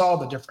time. And you saw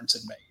the difference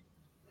it made.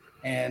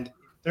 And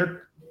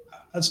they're,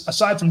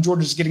 aside from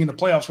Georgia's getting in the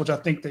playoffs, which I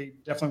think they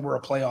definitely were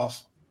a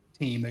playoff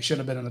team, they should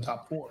have been in the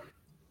top 4.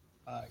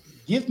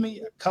 Give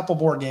me a couple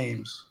more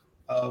games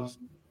of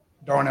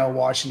Darnell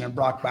Washington and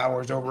Brock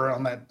Bowers over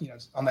on that,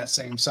 on that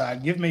same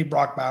side. Give me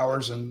Brock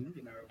Bowers and,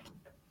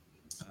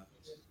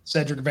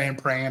 Cedric Van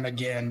Pran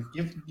again.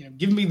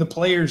 Give me the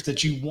players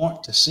that you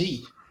want to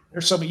see.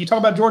 There's so many. You talk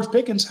about George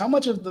Pickens. How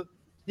much of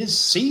his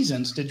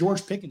seasons did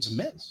George Pickens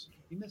miss?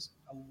 He missed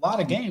a lot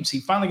of games. He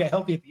finally got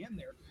healthy at the end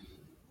there.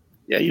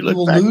 Yeah, you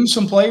will lose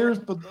some players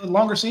but a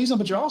longer season,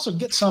 but you also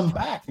get some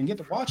back and get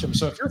to watch them.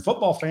 So if you're a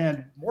football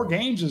fan, more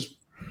games is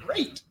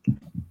great.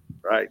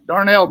 Right.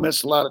 Darnell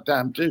missed a lot of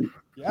time too.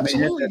 Yeah,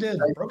 absolutely did.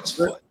 Broke his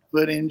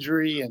foot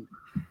injury, and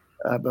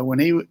but when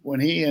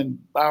he and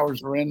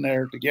Bowers were in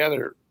there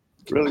together,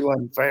 it really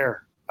wasn't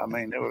fair. I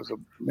mean, it was a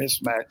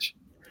mismatch.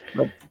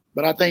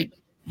 But I think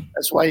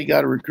that's why you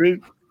got to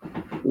recruit.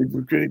 We've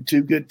recruited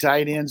 2 good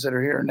tight ends that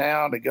are here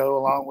now to go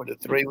along with the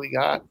 3 we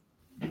got,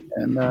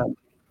 and we'll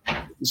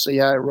see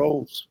how it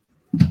rolls.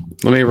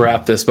 Let me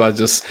wrap this by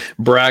just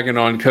bragging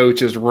on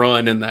Coach's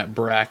run in that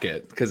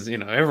bracket because,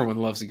 everyone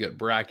loves a good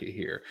bracket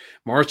here.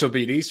 Marshall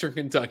beat Eastern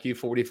Kentucky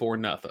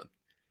 44-0.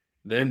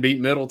 Then beat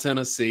Middle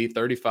Tennessee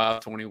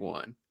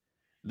 35-21.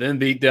 Then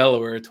beat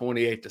Delaware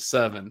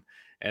 28-7.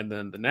 And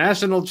then the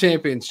national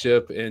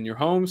championship in your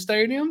home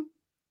stadium,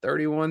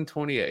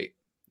 31-28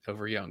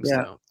 over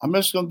Youngstown. Yeah, I'm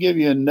just going to give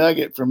you a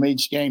nugget from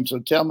each game. So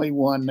tell me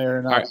one there.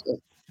 And I'll say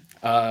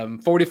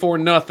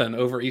 44-0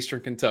 over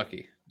Eastern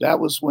Kentucky. That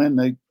was when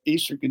the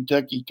Eastern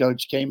Kentucky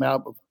coach came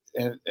out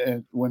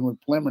and when we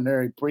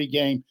preliminary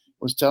pregame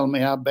was telling me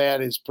how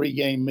bad his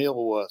pregame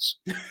meal was.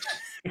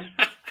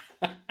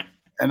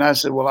 And I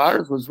said, well,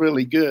 ours was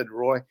really good,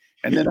 Roy.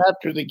 And then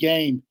after the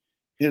game,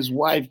 his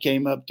wife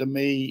came up to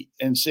me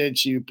and said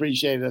she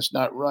appreciated us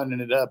not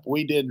running it up.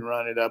 We didn't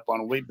run it up on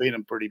him. We beat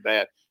him pretty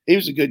bad. He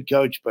was a good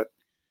coach, but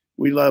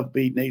we love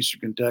beating Eastern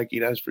Kentucky,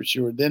 that's for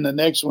sure. Then the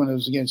next one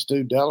was against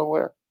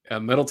Delaware.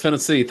 Middle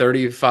Tennessee,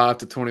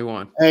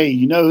 35-21. Hey,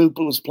 you know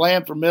who was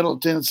playing for Middle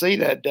Tennessee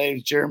that day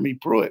was Jeremy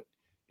Pruitt.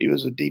 He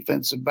was a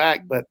defensive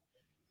back, but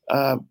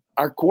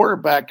our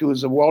quarterback, who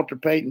was a Walter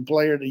Payton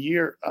Player of the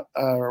Year,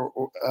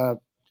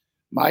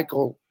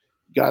 Michael,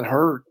 got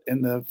hurt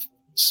in the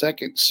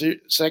second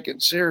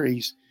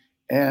series,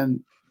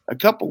 and a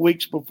couple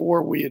weeks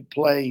before we had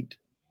played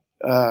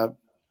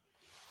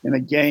in a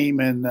game,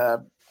 and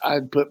I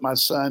had put my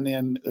son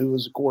in, who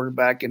was a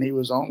quarterback, and he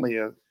was only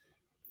a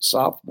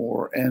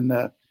sophomore, and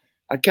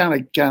I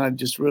kind of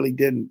just really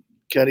didn't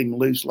cut him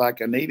loose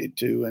like I needed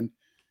to. And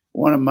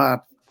one of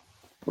my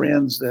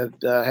friends that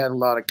had a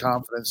lot of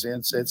confidence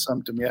in said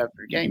something to me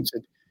after the game.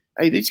 Said,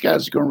 "Hey, these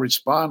guys are going to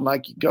respond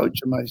like you coach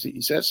them."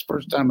 He said, "That's the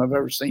first time I've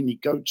ever seen you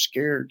coach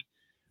scared."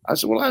 I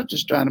said, "Well, I was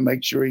just trying to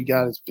make sure he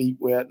got his feet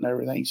wet and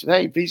everything." He said,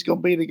 "Hey, if he's going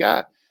to be the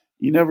guy,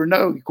 you never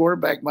know. The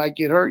quarterback might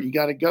get hurt. You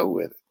got to go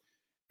with it."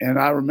 And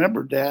I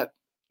remembered that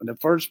in the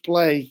first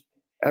play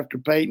after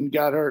Peyton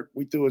got hurt,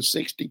 we threw a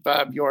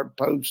 65-yard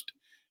post.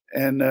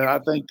 And I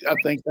think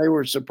they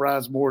were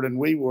surprised more than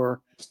we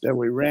were that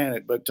we ran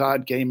it. But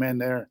Todd came in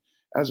there.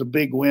 That was a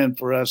big win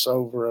for us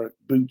over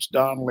Boots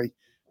Donnelly.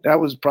 That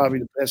was probably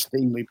the best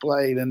team we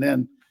played. And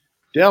then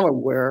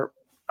Delaware,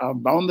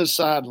 I'm on the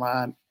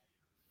sideline,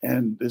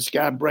 and this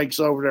guy breaks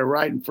over there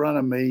right in front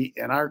of me,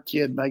 and our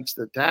kid makes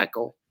the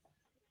tackle.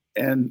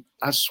 And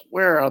I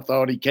swear I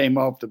thought he came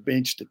off the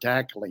bench to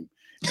tackle him.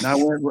 And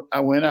I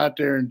went out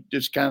there and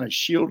just kind of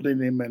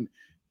shielded him and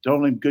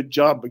told him, "Good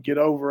job, but get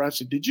over." I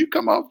said, "Did you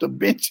come off the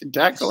bench and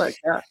tackle that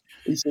guy?"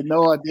 He said,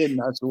 "No, I didn't."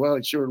 I said, "Well,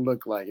 it sure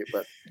looked like it."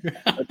 But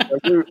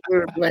we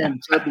were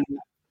playing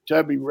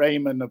Chubby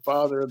Raymond, the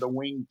father of the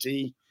wing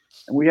tee.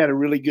 And we had a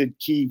really good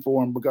key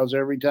for them because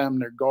every time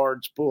their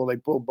guards pull, they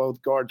pull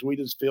both guards. We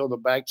just fill the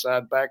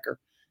backside backer,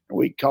 and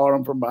we caught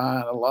them from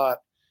behind a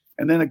lot.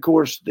 And then, of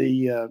course,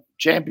 the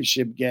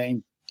championship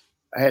game,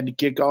 I had to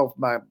kick off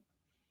my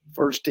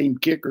first-team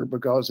kicker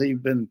because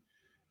he'd been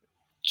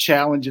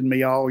challenging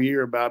me all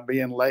year about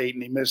being late,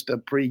 and he missed a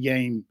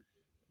pregame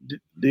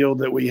deal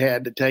that we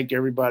had to take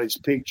everybody's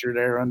picture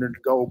there under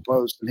the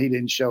goalpost, and he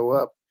didn't show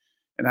up.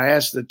 And I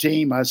asked the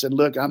team, I said,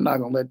 "Look, I'm not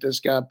going to let this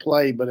guy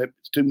play, but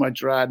it's too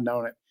much riding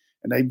on it."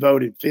 And they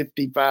voted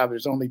 55.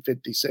 There's only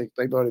 56.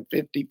 They voted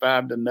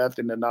 55-0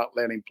 to not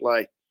let him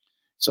play.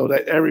 So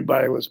that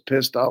everybody was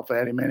pissed off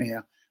at him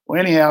anyhow. Well,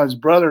 anyhow, his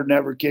brother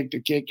never kicked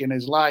a kick in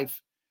his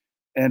life,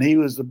 and he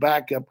was the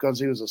backup because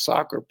he was a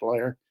soccer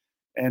player,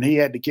 and he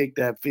had to kick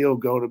that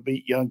field goal to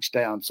beat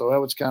Youngstown. So that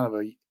was kind of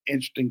an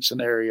interesting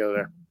scenario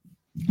there.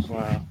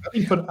 Wow.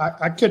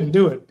 I couldn't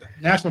do it.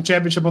 National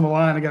championship on the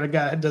line. I got a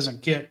guy that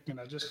doesn't kick.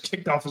 Just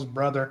kicked off his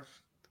brother.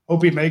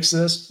 Hope he makes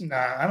this. Nah,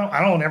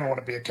 I don't ever want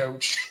to be a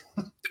coach.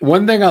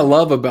 One thing I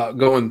love about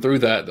going through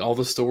that, all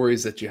the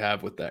stories that you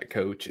have with that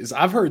coach, is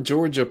I've heard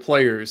Georgia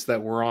players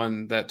that were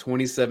on that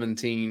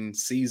 2017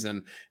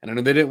 season, and I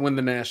know they didn't win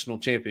the national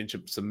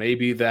championship, so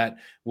maybe that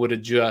would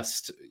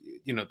adjust,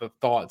 the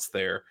thoughts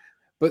there.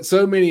 But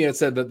so many had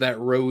said that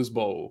Rose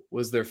Bowl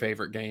was their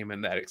favorite game in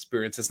that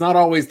experience. It's not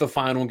always the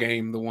final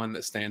game, the one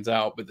that stands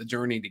out, but the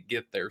journey to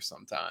get there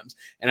sometimes.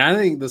 And I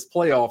think this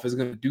playoff is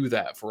going to do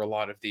that for a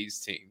lot of these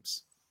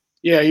teams.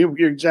 Yeah,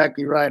 you're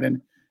exactly right.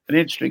 And an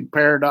interesting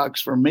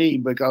paradox for me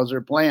because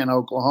they're playing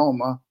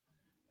Oklahoma.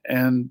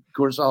 And, of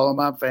course, all of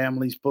my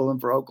family's pulling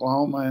for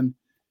Oklahoma,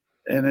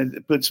 and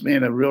it puts me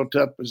in a real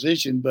tough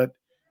position. But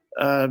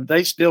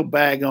they still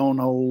bag on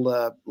old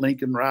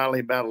Lincoln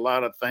Riley about a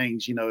lot of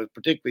things,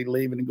 particularly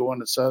leaving and going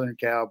to Southern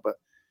Cal. But,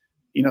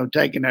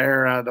 taking the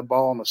air out of the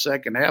ball in the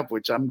second half,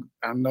 which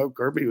I know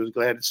Kirby was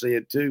glad to see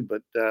it too.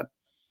 But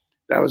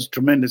that was a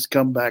tremendous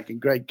comeback and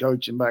great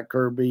coaching by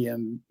Kirby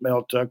and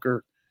Mel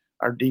Tucker.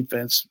 Our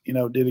defense,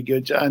 did a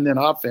good job. And then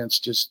offense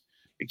just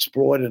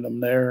exploited them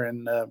there.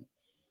 And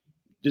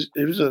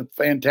it was a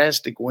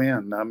fantastic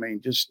win. I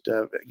mean,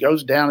 it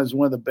goes down as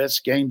one of the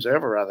best games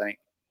ever, I think.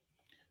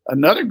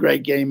 Another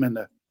great game in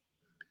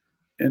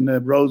the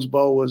Rose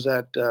Bowl was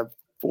at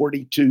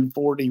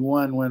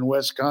 42-41 when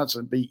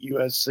Wisconsin beat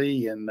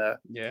USC. And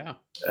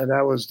and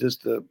that was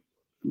just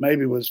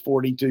maybe it was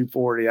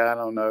 42-40. I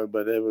don't know,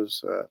 but it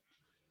was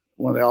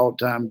one of the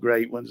all-time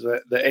great ones.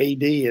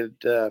 The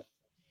AD at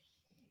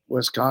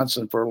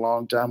Wisconsin for a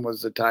long time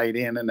was the tight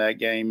end in that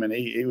game, and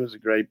he was a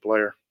great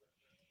player.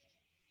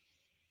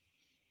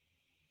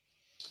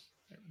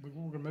 We're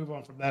going to move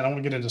on from that. I want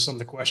to get into some of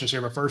the questions here,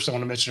 but first I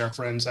want to mention our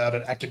friends out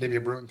at Academia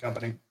Brewing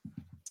Company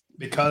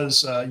because,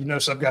 so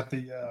I've got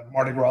the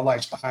Mardi Gras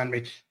lights behind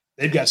me.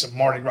 They've got some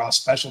Mardi Gras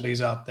specialties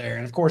out there.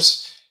 And, of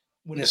course,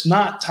 when it's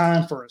not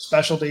time for a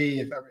specialty,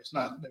 if ever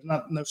there's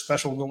no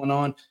special going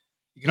on,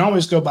 you can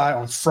always go by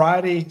on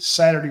Friday,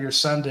 Saturday, or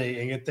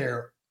Sunday and get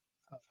their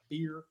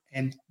beer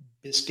and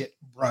biscuit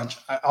brunch.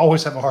 I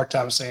always have a hard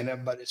time saying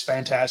it, but it's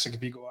fantastic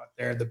if you go out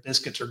there. The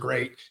biscuits are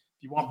great.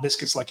 If you want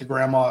biscuits like your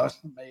grandma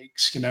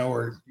makes,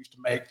 or used to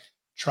make,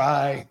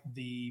 try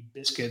the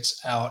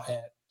biscuits out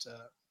at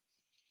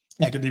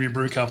Academia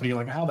Brew Company. You're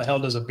like, how the hell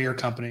does a beer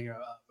company or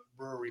a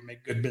brewery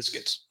make good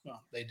biscuits?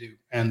 Well, they do.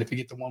 And if you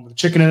get the one with the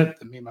chicken in it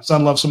that me and my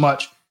son love so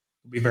much,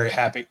 we'll be very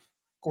happy.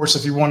 Of course,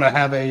 if you want to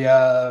have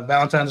a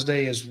Valentine's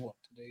Day today's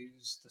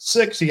the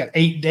 6th. You got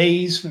 8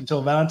 days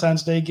until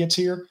Valentine's Day gets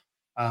here.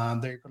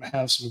 They're going to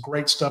have some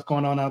great stuff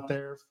going on out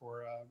there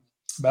for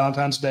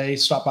Valentine's Day.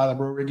 Stop by the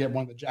brewery, get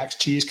one of the Jack's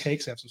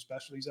cheesecakes. They have some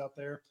specialties out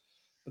there.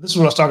 But this is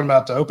what I was talking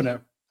about to open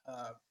it.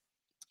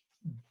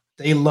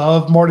 They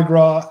love Mardi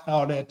Gras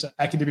out at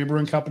Academia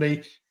Brewing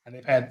Company, and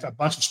they've had a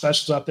bunch of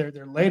specials out there.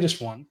 Their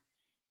latest one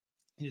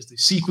is the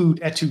seafood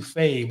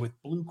etouffee with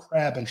blue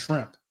crab and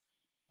shrimp.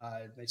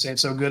 They say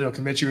it's so good it'll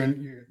convince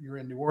you you're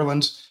in New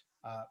Orleans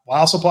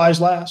while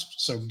supplies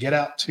last. So get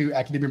out to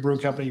Academia Brewing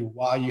Company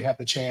while you have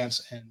the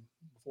chance and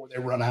before they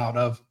run out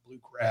of blue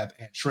crab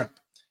and shrimp.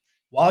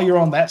 While you're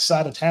on that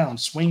side of town,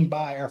 swing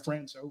by our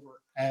friends over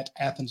at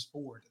Athens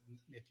Ford.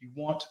 If you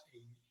want to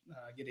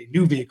get a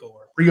new vehicle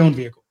or a pre-owned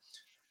vehicle,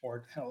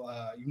 or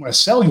you want to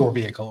sell your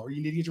vehicle, or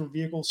you need to get your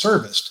vehicle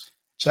serviced,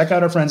 check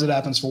out our friends at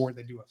Athens Ford.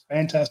 They do a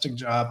fantastic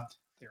job.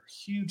 They're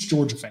huge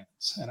Georgia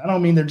fans. And I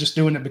don't mean they're just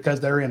doing it because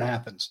they're in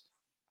Athens.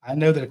 I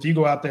know that if you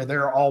go out there,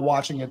 they're all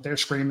watching it. They're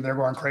screaming. They're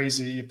going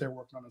crazy. If they're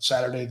working on a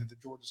Saturday that the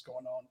Georgia's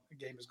going on, the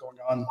game is going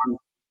on.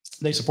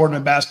 They support them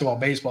in basketball,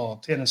 baseball,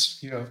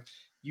 tennis,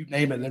 you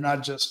name it. They're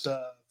not just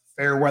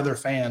fair weather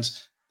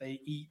fans. They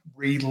eat,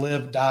 breathe,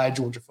 live, die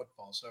Georgia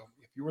football. So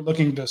if you were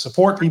looking to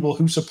support people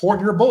who support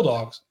your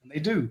Bulldogs, and they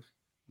do,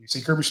 you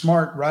see Kirby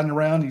Smart riding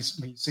around, you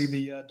see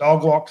the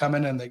dog walk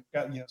coming, and they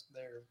got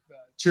their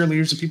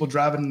cheerleaders and people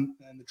driving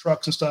in the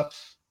trucks and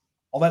stuff.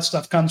 All that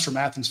stuff comes from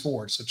Athens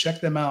Ford. So check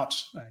them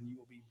out, and you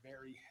will be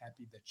very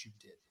happy that you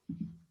did.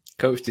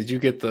 Coach, did you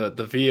get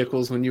the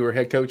vehicles when you were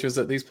head coaches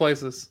at these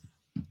places?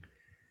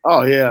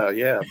 Oh,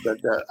 yeah. But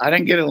I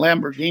didn't get a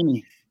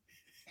Lamborghini.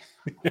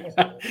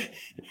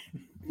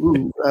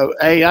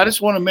 Hey, I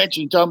just want to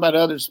mention, talking about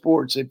other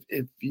sports,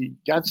 if you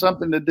got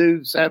something to do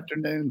this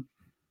afternoon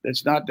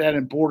that's not that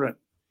important,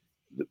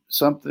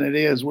 something it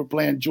is, we're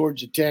playing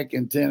Georgia Tech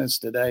in tennis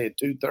today at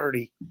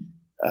 2:30.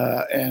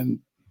 And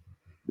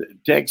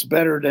Tech's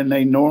better than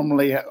they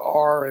normally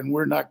are, and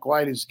we're not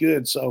quite as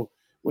good. So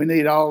we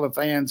need all the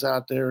fans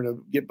out there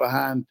to get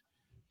behind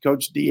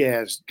Coach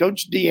Diaz.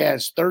 Coach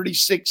Diaz,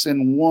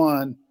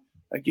 36-1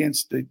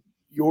 against the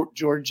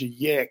Georgia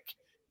Yek,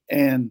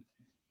 and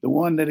the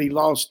one that he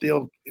lost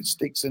still it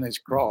sticks in his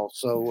craw.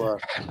 So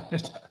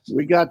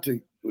we got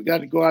to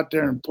go out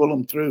there and pull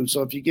them through.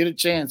 So if you get a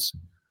chance,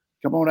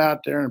 come on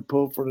out there and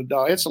pull for the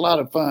dog. It's a lot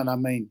of fun. I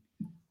mean,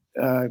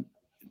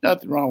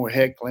 nothing wrong with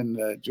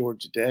heckling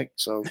Georgia Tech.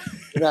 So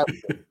get out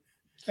there.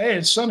 Hey,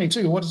 it's sunny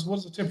too. What's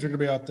the temperature going to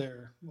be out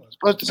there? It's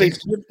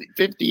supposed to be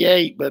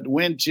 58, but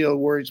wind chill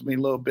worries me a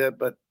little bit.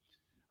 But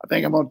I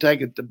think I'm going to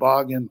take a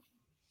toboggan.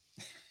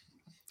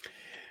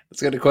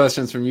 Let's get to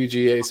questions from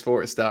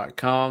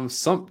UGASports.com.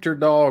 Sumpter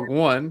Dog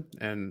 1,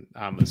 and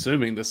I'm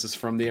assuming this is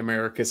from the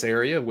Americus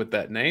area with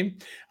that name.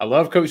 I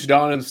love Coach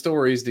Donnan's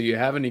stories. Do you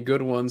have any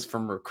good ones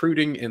from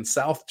recruiting in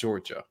South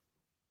Georgia?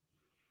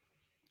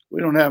 We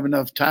don't have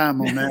enough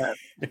time on that.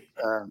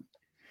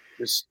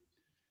 Just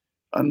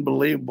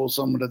unbelievable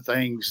some of the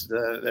things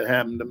that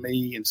happened to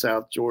me in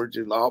South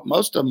Georgia.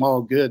 Most of them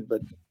all good,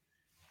 but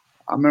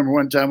I remember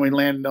one time we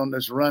landed on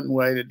this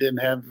runway that didn't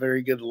have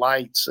very good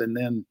lights, and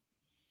then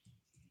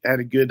had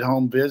a good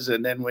home visit,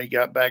 and then we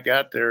got back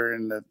out there,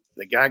 and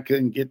the guy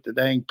couldn't get the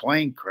dang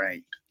plane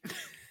cranked.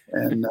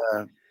 And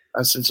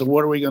I said, so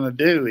what are we going to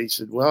do? He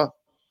said, we're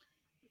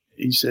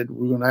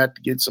going to have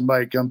to get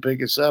somebody to come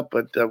pick us up,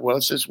 but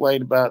let's just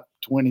wait about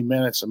 20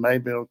 minutes and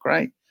maybe it'll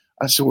crank.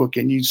 I said, well,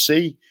 can you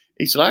see?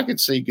 He said, I can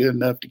see good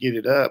enough to get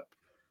it up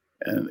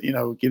and,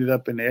 get it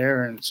up in the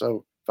air. And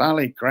so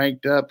finally it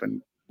cranked up,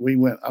 and we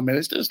went. I mean,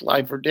 it's just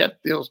life or death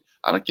deals.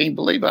 I can't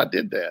believe I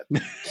did that.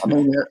 I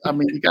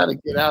mean, you got to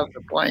get out of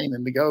the plane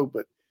and to go,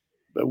 but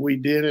we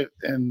did it.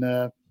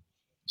 And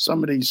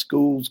some of these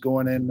schools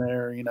going in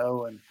there,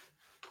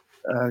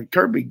 and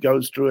Kirby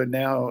goes through it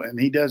now, and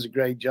he does a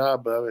great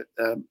job of it.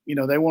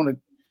 They want to.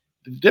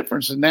 The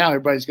difference is now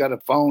everybody's got a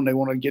phone. They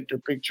want to get their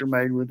picture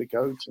made with the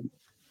coach. And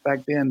back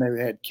then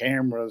they had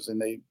cameras,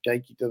 and they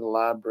take you to the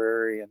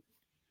library, and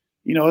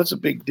it's a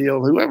big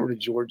deal. Whoever the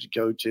Georgia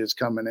coach is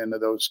coming into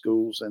those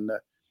schools. And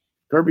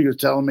Kirby was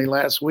telling me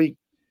last week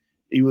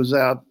he was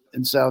out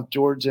in South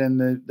Georgia,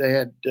 and they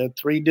had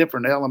 3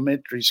 different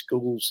elementary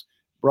schools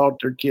brought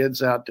their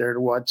kids out there to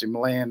watch him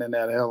land in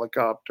that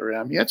helicopter.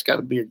 I mean, that's got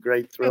to be a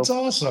great thrill. That's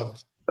awesome.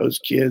 Those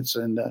kids.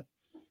 And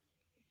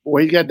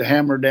he got the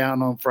hammer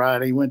down on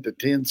Friday. He went to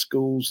 10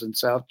 schools in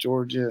South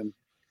Georgia, and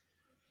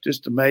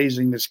just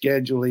amazing the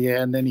schedule he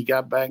had. And then he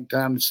got back in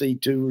time to see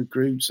 2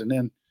 recruits, and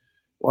then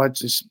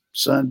watched his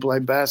son play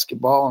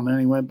basketball, and then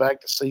he went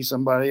back to see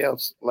somebody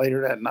else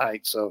later that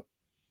night. So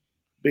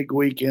big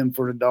weekend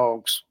for the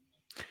Dogs.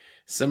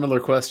 Similar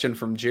question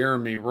from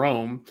Jeremy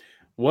Rome.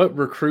 What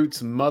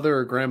recruit's mother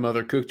or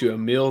grandmother cooked you a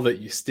meal that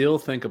you still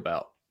think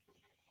about?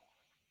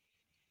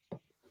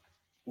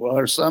 Well,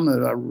 there's some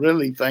that I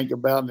really think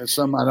about, and there's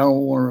some I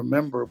don't want to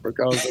remember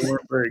because they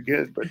weren't very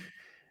good. But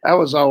that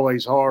was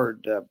always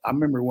hard. I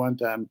remember one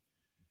time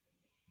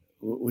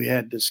we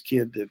had this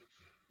kid that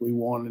we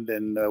wanted,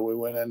 and we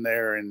went in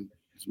there, and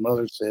his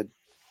mother said,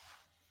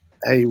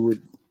 hey,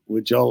 would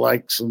y'all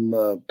like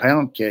some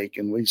pound cake?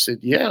 And we said,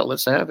 yeah,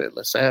 let's have it.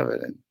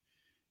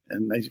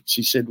 And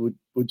she said,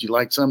 would you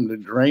like something to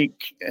drink?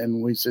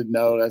 And we said,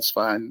 no, that's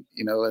fine.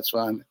 That's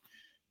fine.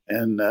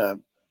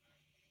 And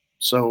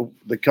so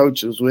the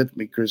coach was with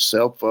me, Chris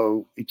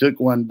Selfo. He took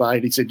one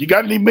bite. He said, you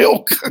got any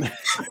milk?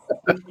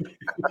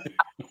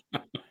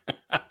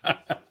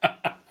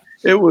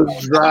 It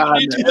was dry.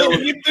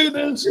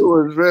 It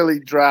was really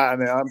dry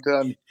now, I'm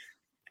telling you.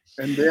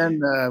 And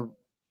then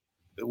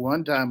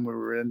one time we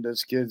were in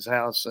this kid's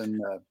house,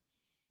 and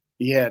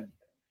he had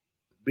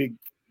big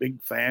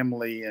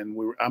family, and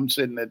I'm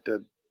sitting at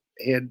the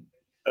head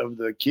of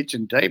the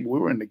kitchen table. We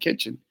were in the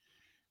kitchen,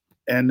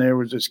 and there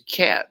was this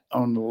cat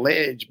on the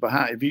ledge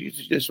behind. If you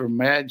just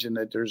imagine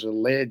that there's a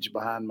ledge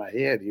behind my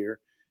head here,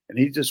 and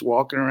he's just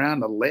walking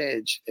around the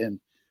ledge, and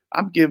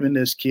I'm giving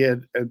this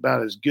kid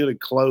about as good a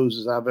close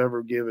as I've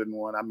ever given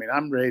one. I mean,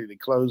 I'm ready to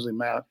close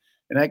him out,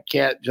 and that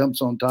cat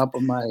jumps on top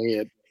of my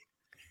head,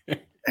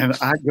 and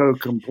I go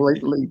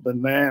completely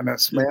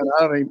bananas, man.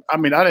 I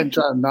didn't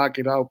try to knock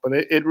it off, but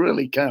it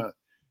really kind of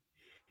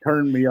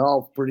turned me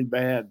off pretty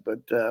bad.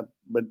 But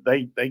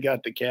they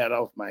got the cat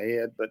off my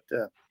head. But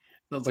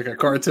sounds like a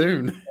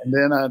cartoon. And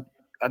then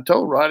I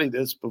told Radi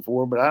this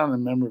before, but I don't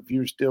remember if you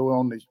were still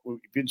on this,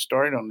 if you'd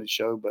started on the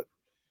show. But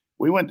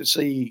we went to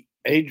see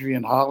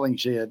Adrian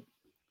Hollingshead,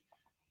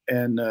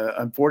 and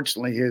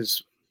unfortunately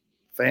his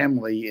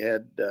family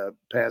had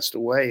passed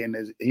away,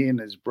 and he and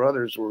his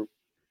brothers were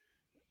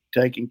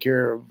taking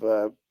care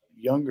of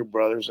younger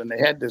brothers, and they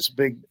had this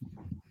big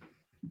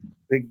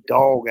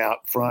dog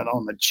out front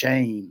on the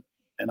chain,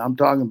 and I'm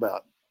talking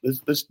about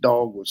this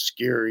dog was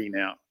scary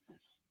now,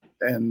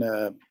 and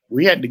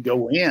we had to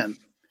go in,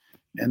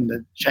 and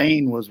the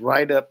chain was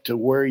right up to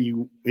where he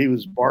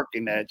was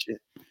barking at you,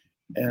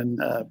 and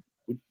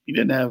you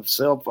didn't have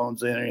cell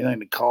phones in or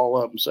anything to call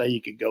up and say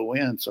you could go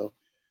in. So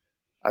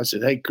I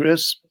said, hey,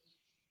 Chris,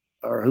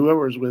 or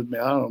whoever was with me,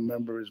 I don't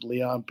remember, it was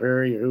Leon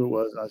Perry or who it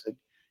was. And I said,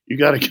 you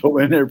got to go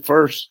in there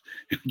first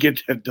and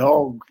get that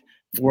dog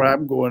before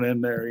I'm going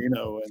in there,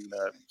 And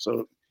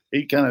so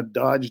he kind of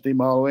dodged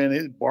him all in. He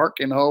was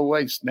barking the whole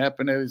way,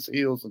 snapping at his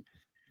heels, and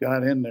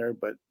got in there.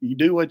 But you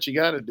do what you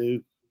got to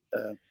do.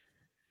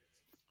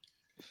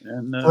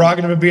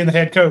 Prerogative of being the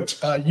head coach.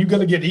 You got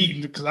to get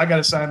eaten because I got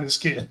to sign this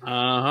kid.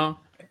 Uh-huh.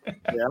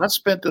 Yeah, I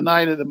spent the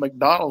night at the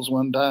McDonald's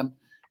one time,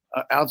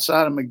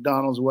 outside of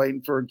McDonald's,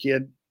 waiting for a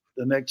kid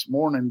the next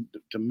morning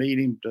to meet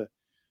him, to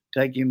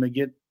take him to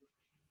get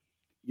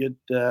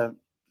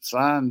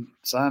sign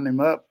him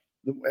up.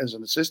 as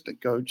an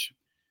assistant coach.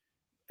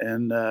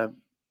 And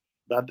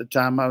about the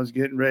time I was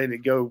getting ready to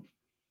go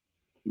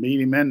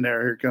meet him in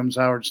there, here comes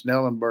Howard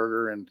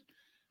Snellenberger and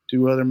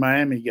 2 other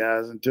Miami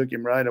guys and took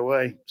him right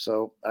away.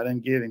 So I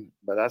didn't get him,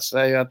 but I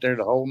stayed out there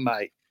the whole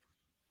night.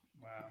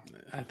 Wow.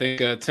 I think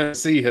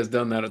Tennessee has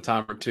done that a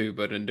time or two,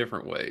 but in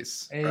different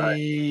ways. Hey,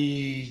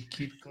 right.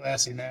 Keep it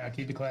classy now.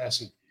 Keep it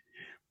classy.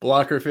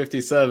 Blocker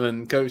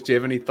 57, Coach, do you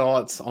have any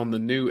thoughts on the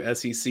new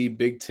SEC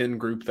Big Ten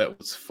group that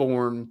was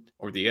formed,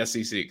 or the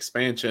SEC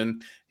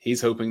expansion?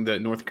 He's hoping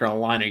that North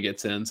Carolina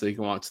gets in so he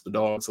can watch the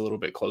Dogs a little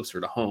bit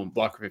closer to home.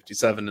 Blocker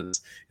 57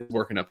 is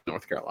working up in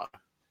North Carolina.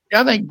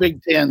 Yeah, I think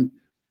Big Ten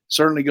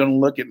certainly going to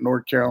look at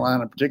North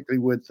Carolina, particularly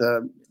with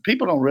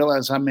people don't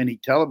realize how many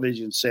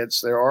television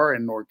sets there are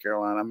in North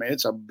Carolina. I mean,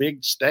 it's a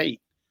big state,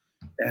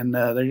 and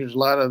there's a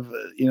lot of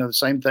the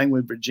same thing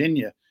with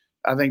Virginia.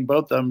 I think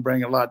both of them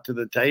bring a lot to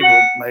the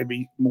table,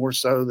 maybe more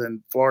so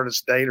than Florida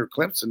State or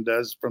Clemson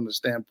does from the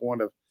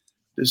standpoint of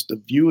just the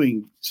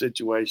viewing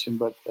situation.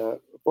 But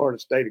Florida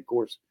State, of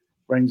course,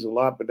 brings a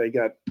lot, but we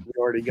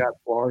already got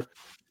Florida.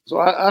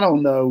 So I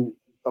don't know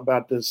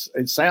about this.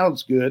 It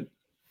sounds good.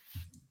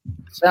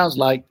 It sounds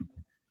like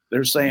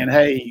they're saying,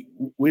 hey,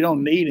 we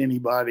don't need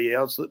anybody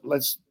else.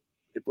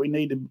 If we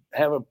need to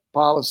have a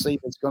policy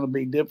that's going to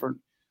be different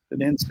than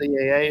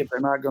NCAA, if they're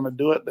not going to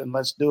do it, then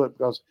let's do it,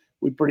 because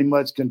we pretty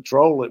much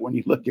control it when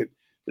you look at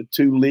the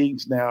 2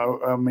 leagues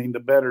now. I mean, the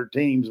better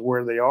teams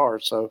where they are.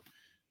 So,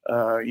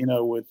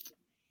 with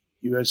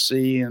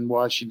USC and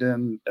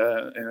Washington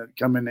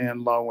coming in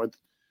along with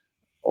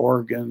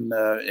Oregon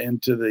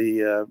into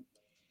the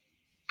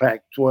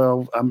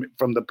Pac-12,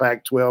 from the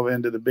Pac-12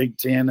 into the Big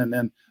Ten, and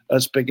then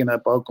us picking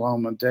up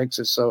Oklahoma and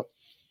Texas. So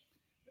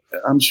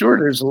I'm sure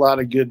there's a lot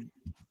of good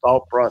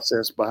thought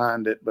process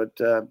behind it, but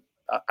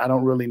I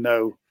don't really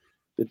know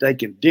that they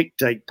can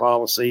dictate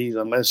policies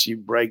unless you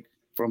break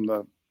from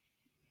the,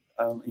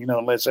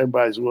 unless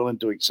everybody's willing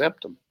to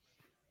accept them.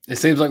 It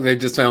seems like they've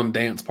just found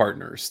dance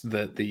partners,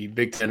 that the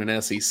Big Ten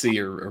and SEC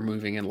are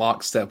moving in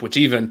lockstep, which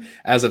even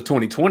as of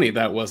 2020,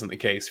 that wasn't the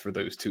case for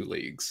those 2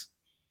 leagues.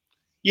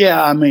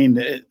 Yeah, I mean,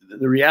 the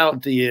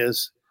reality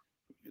is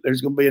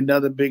there's going to be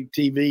another big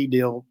TV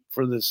deal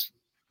for this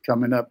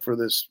coming up for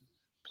this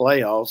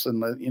playoffs.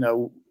 And,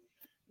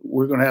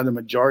 we're going to have the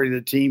majority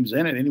of the teams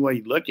in it. Any way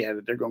you look at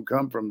it, they're going to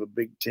come from the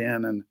Big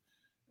Ten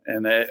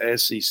and the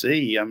SEC.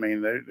 I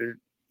mean, they're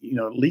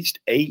at least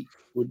 8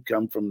 would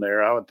come from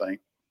there, I would think.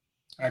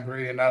 I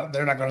agree. And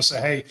they're not going to say,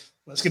 hey,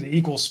 let's get an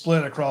equal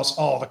split across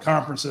all the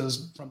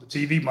conferences from the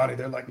TV money.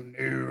 They're like,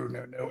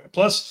 no.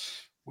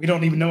 Plus, we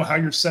don't even know how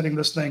you're setting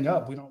this thing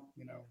up. We don't,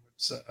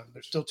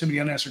 there's still too many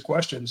unanswered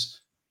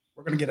questions.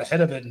 We're going to get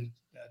ahead of it and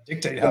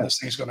dictate how this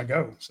thing's going to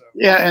go. So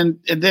yeah, and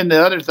then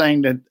the other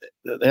thing, that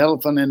the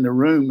elephant in the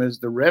room, is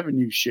the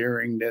revenue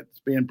sharing that's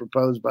being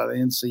proposed by the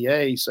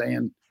NCAA,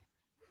 saying,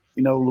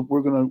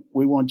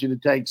 we want you to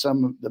take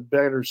some of the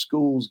better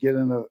schools, get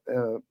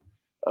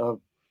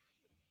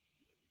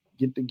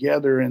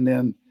together, and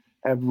then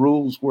have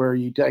rules where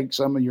you take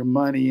some of your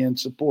money and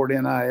support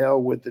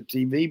NIL with the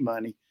TV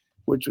money,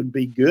 which would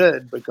be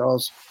good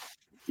because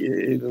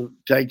it'll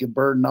take a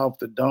burden off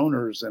the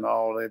donors and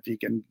all, if you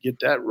can get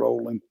that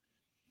rolling.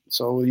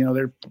 So,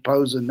 they're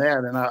proposing that.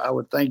 And I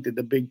would think that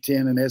the Big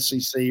Ten and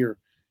SEC are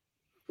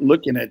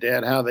looking at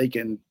that, how they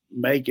can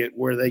make it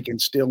where they can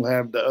still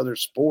have the other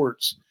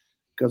sports,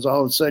 because all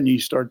of a sudden you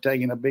start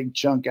taking a big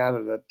chunk out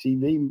of the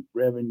TV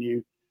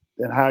revenue,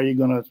 then how are you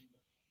going to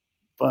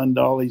fund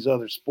all these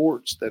other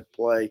sports that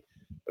play,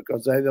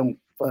 because they don't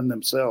fund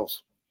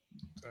themselves?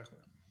 exactly.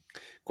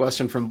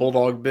 Question from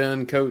Bulldog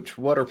Ben. Coach,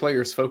 what are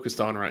players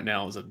focused on right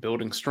now? Is it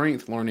building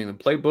strength, learning the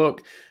playbook,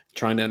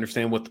 trying to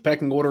understand what the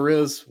pecking order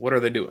is? What are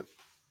they doing?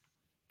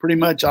 Pretty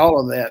much all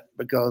of that,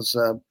 because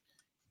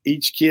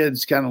each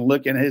kid's kind of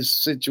looking at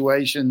his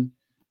situation.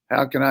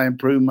 How can I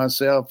improve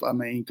myself? I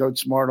mean, Coach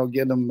Smart will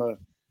give them a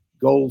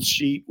goal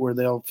sheet where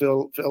they'll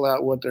fill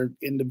out what their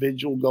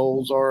individual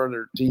goals are,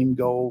 their team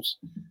goals,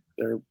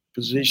 their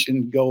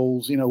position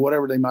goals,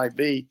 whatever they might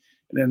be.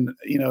 And then,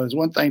 it's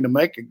one thing to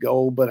make a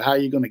goal, but how are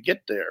you going to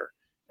get there?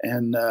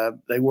 And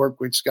they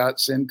work with Scott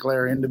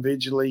Sinclair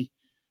individually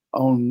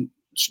on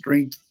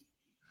strength,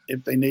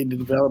 if they need to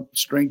develop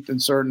strength in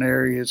certain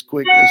areas,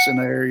 quickness in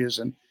areas,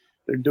 and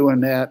they're doing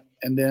that.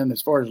 And then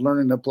as far as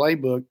learning the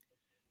playbook,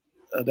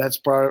 that's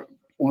probably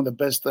one of the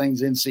best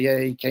things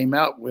NCAA came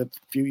out with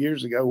a few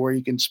years ago, where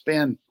you can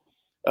spend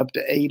up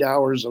to 8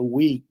 hours a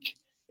week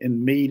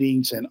in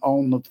meetings and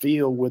on the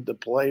field with the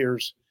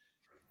players,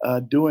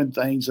 doing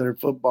things that are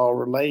football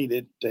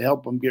related to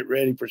help them get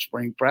ready for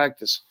spring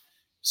practice.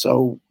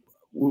 So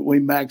we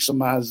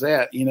maximize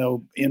that,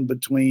 in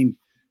between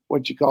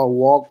what you call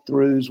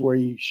walkthroughs, where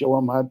you show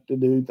them how to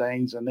do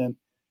things and then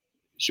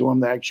show them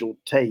the actual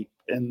tape.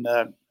 And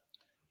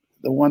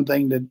the one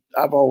thing that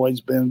I've always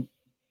been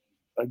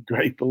a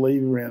great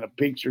believer in, a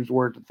picture's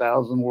worth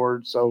 1,000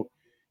 words. So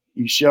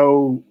you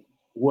show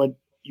what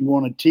you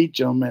want to teach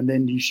them, and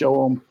then you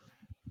show them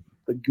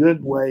the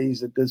good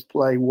ways that this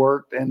play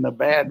worked and the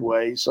bad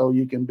ways, so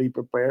you can be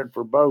prepared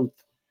for both.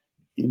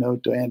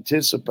 to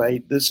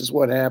anticipate this is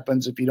what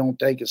happens if you don't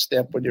take a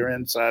step with your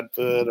inside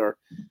foot, or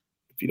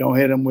if you don't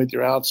hit them with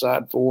your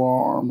outside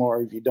forearm,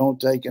 or if you don't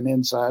take an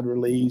inside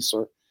release,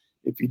 or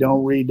if you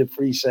don't read the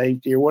free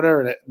safety or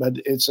whatever. But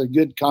it's a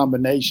good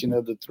combination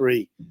of the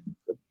three.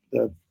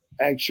 The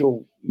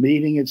actual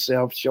meeting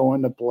itself,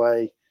 showing the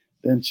play,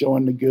 then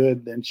showing the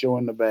good, then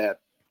showing the bad.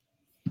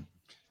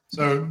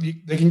 So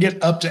they can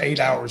get up to 8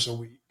 hours a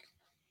week.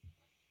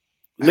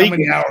 How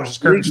many hours is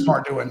Curtis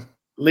Smart doing?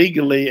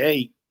 Legally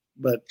 8,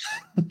 but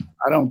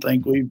I don't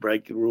think we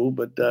break the rule.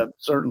 But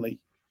certainly,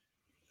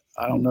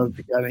 I don't know if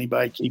you got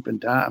anybody keeping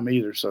time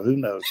either. So who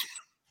knows?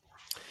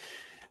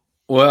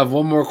 We'll have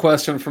one more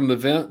question from the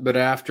vent, but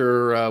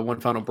after one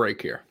final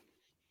break here.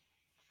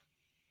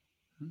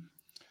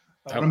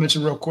 I want to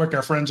mention real quick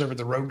our friends over at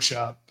the Rogue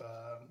Shop.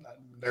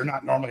 They're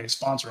not normally a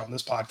sponsor on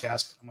this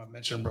podcast. I'm going to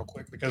mention them real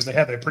quick because they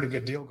have a pretty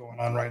good deal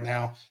going on right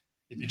now.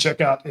 If you check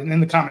out, and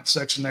in the comments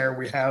section there,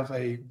 we have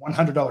a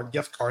 $100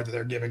 gift card that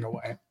they're giving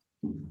away.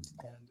 And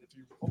if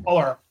you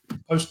follow our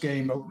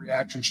post-game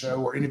overreaction show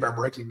or any of our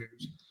breaking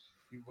news,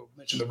 we will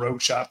mention the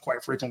Rogue Shop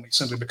quite frequently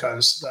simply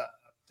because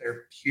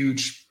they're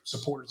huge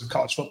supporters of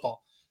college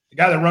football. The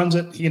guy that runs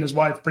it, he and his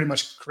wife pretty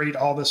much create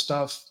all this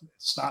stuff.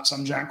 It's not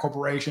some giant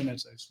corporation.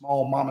 It's a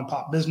small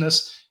mom-and-pop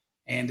business.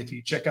 And if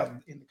you check out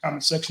in the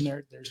comment section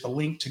there, there's the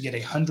link to get a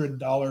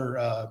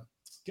 $100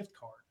 gift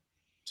card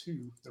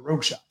to the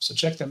Rogue Shop. So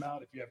check them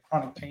out if you have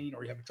chronic pain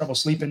or you have trouble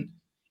sleeping.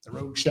 The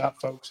Rogue Shop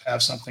folks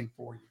have something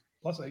for you.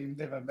 Plus, they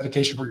have a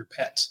medication for your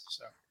pets.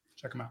 So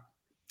check them out.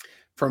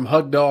 From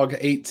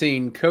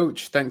HugDog18,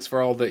 Coach, thanks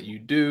for all that you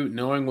do.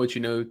 Knowing what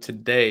you know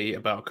today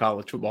about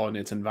college football and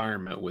its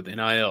environment with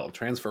NIL,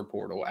 transfer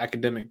portal,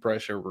 academic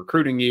pressure,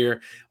 recruiting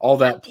year, all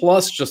that,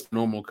 plus just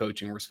normal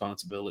coaching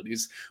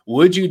responsibilities,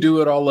 would you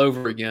do it all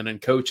over again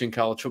and coach in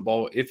college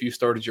football if you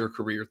started your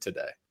career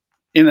today?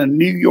 In a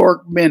New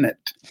York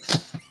minute.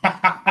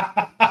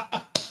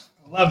 I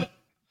love it.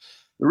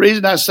 The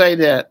reason I say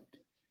that,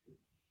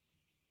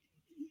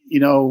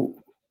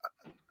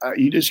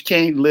 you just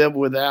can't live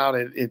without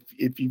it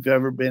if you've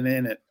ever been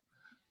in it.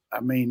 I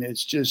mean,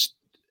 it's just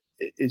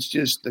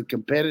the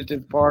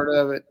competitive part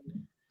of it.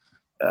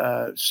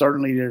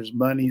 Certainly, there's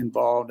money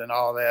involved and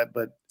all that,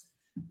 but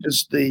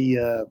just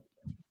the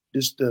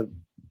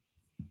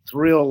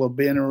thrill of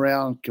being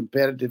around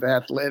competitive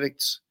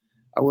athletics,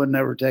 I would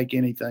never take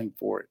anything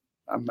for it.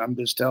 I'm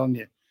just telling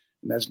you,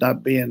 and that's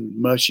not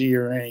being mushy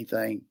or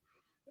anything.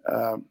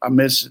 I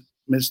miss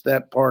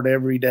that part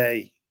every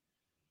day.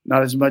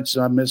 Not as much as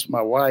I miss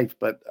my wife,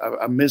 but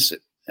I miss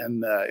it,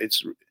 and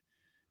it's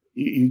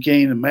you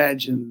can't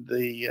imagine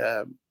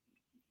the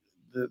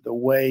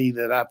way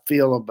that I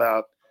feel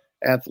about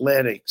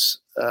athletics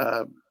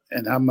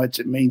and how much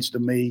it means to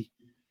me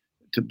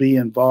to be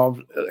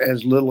involved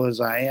as little as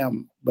I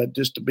am, but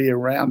just to be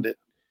around it.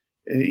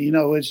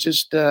 It's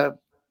just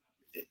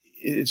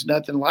it's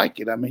nothing like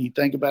it. I mean, you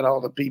think about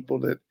all the people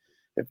that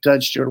have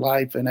touched your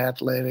life in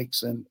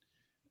athletics and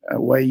the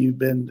way you've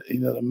been,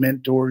 the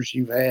mentors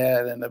you've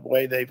had and the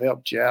way they've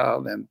helped you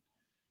out. And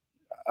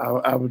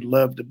I would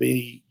love to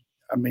be,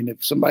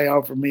 if somebody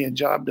offered me a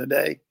job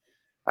today,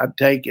 I'd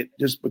take it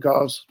just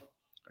because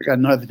I got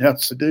nothing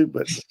else to do.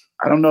 But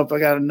I don't know if I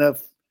got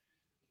enough,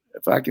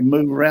 if I can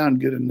move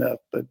around good enough,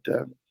 but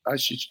I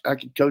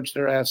could coach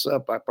their ass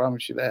up. I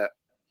promise you that.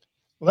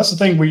 Well, that's the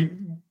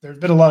thing. There's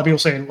been a lot of people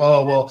saying,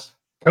 well,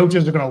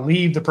 coaches are going to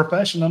leave the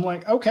profession. I'm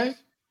like, okay,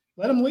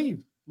 let them leave.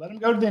 Let them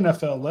go to the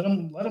NFL. Let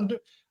them do.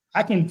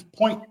 I can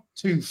point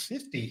to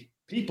 50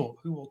 people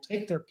who will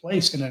take their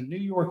place in a New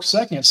York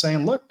second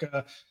saying, look,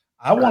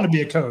 I want to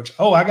be a coach.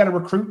 Oh, I got to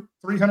recruit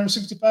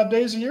 365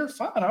 days a year.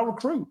 Fine, I'll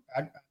recruit.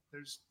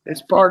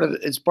 It's part of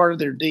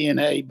their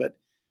DNA, but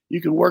you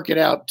can work it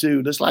out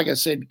too. Just like I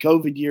said,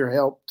 COVID year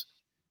helped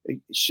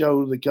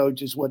show the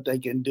coaches what they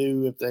can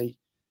do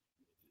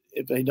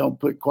if they don't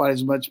put quite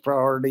as much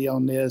priority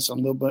on this, a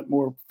little bit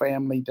more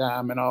family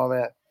time and all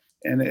that.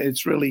 And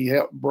it's really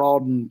helped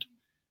broadened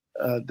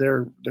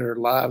their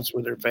lives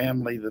with their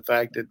family. The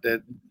fact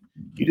that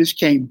you just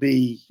can't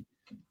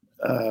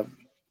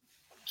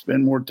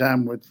spend more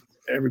time with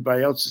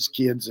everybody else's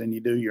kids than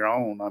you do your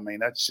own. I mean,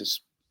 that's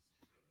just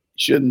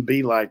shouldn't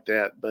be like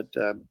that. But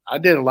I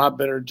did a lot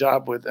better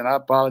job with, and I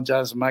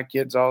apologize to my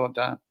kids all the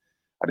time.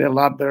 I did a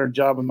lot better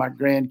job with my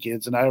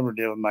grandkids than I ever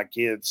did with my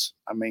kids.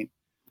 I mean,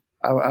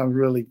 I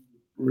really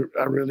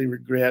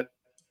regret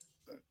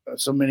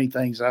so many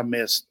things I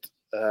missed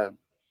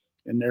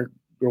in their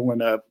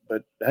growing up.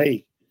 But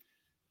hey,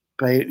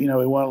 we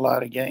won a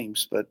lot of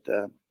games, but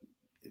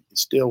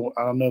still,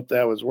 I don't know if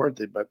that was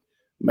worth it, but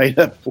made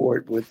up for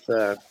it with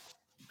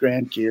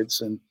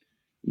grandkids and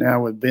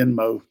now with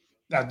Venmo.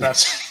 How's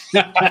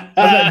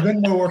that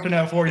Venmo working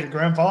out for you,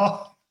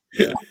 Grandpa?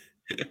 Yeah.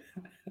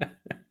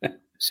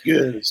 It's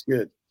good. It's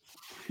good.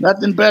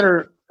 Nothing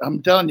better.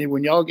 I'm telling you,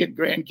 when y'all get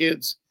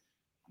grandkids,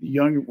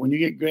 when you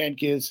get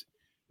grandkids,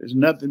 there's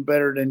nothing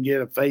better than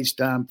get a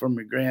FaceTime from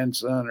your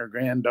grandson or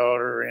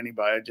granddaughter or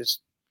anybody. It's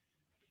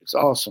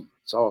awesome.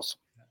 It's awesome.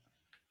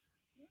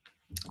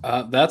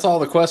 That's all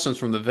the questions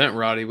from the vent,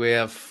 Roddy. We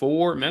have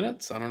 4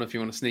 minutes. I don't know if you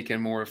want to sneak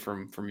in more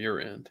from your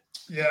end.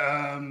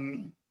 Yeah.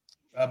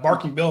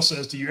 Barking Bill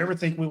says, do you ever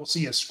think we will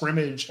see a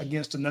scrimmage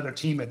against another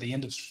team at the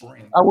end of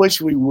spring? I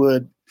wish we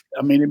would.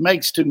 I mean, it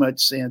makes too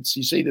much sense.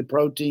 You see the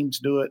pro teams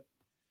do it.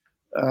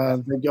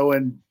 They go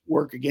and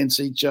work against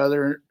each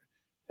other,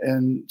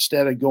 and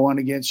instead of going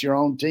against your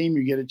own team,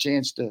 you get a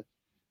chance to,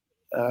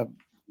 I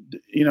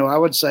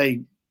would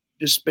say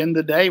just spend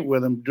the day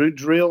with them, do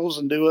drills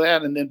and do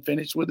that, and then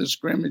finish with a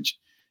scrimmage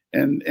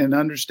and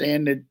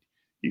understand that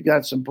you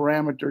got some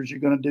parameters. You're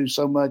going to do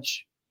so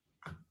much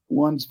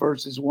ones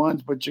versus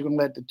ones, but you're going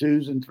to let the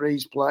twos and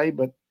threes play,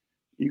 but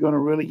you're going to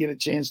really get a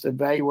chance to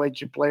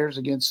evaluate your players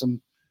against some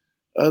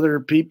other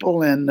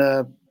people and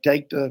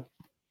take the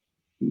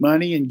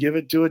money and give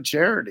it to a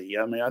charity.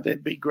 I mean, I think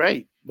it'd be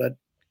great, but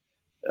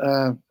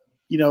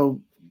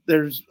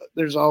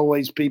there's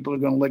always people who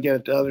are going to look at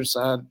it the other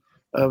side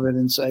of it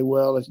and say,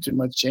 well, it's too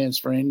much chance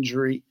for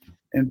injury.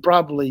 And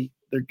probably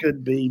there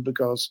could be,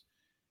 because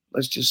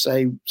let's just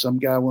say some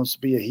guy wants to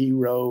be a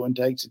hero and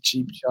takes a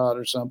cheap shot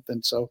or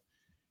something. So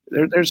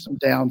there's some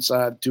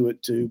downside to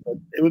it too, but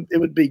it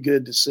would be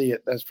good to see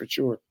it. That's for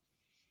sure.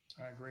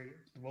 I agree.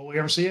 Will we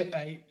ever see it?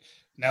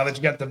 Now that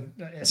you got the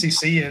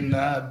SEC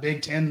and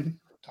Big Ten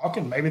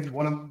talking, maybe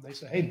one of them, they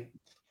say, hey,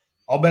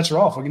 all bets are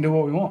off. We can do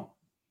what we want.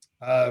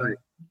 Right.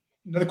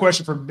 Another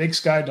question from Big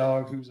Sky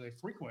Dog, who's a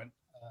frequent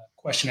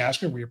question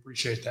asker. We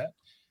appreciate that.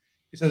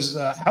 He says,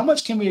 how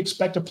much can we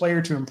expect a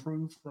player to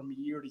improve from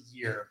year to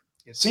year?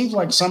 It seems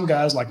like some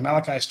guys like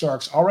Malachi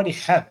Starks already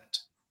have it,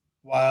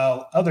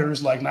 while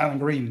others like Nyland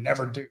Green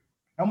never do.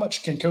 How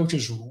much can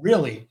coaches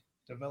really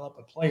develop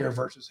a player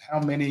versus how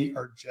many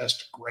are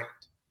just great?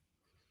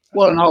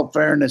 Well, in all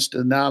fairness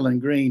to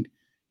Nyland Green,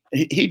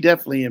 he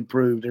definitely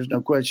improved. There's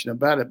no question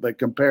about it. But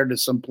compared to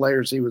some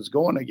players he was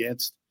going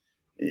against,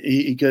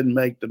 he couldn't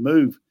make the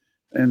move.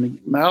 And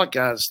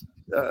Malachi's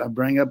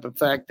bring up the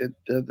fact that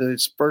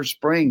this first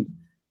spring,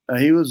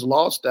 he was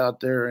lost out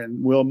there.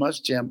 And Will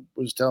Muschamp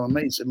was telling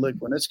me, he said, look,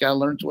 when this guy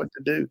learns what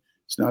to do,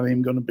 it's not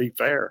even going to be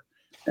fair.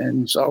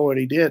 And you saw what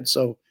he did.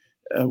 So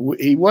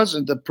he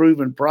wasn't the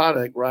proven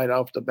product right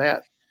off the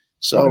bat.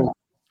 So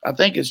I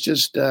think it's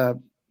just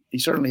he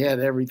certainly had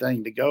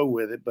everything to go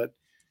with it. But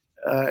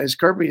as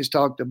Kirby has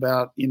talked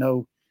about,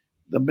 the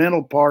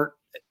mental part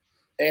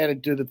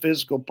added to the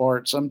physical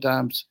part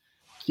sometimes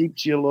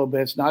keeps you a little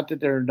bit. It's not that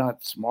they're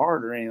not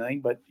smart or anything,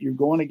 but you're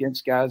going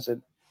against guys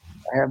that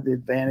have the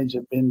advantage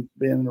of being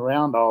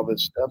around all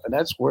this stuff. And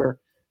that's where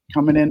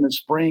coming in the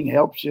spring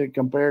helps you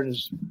compared to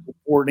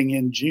reporting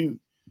in June.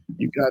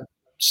 You've got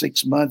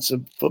 6 months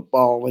of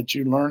football that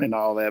you're learning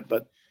all that,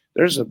 but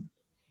there's the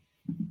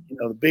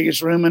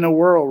biggest room in the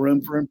world,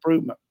 room for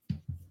improvement.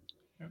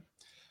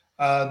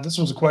 This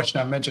was a question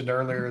I mentioned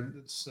earlier.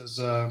 It says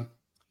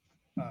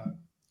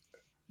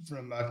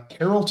from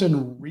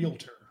Carrollton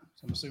Realtor.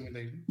 So I'm assuming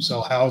they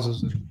sell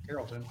houses in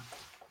Carrollton.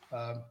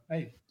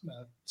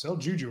 Sell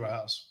Juju a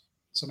house.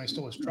 Somebody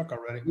stole his truck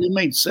already. You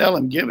mean sell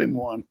him? Give him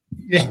one.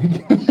 Yeah,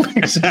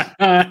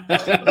 exactly.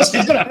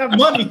 He's gonna have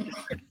money.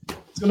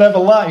 He's gonna have a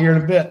lot here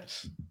in a bit.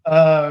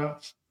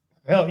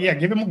 Hell yeah,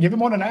 give him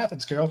one in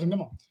Athens, Carrollton.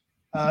 Come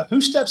on. Who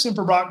steps in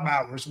for Brock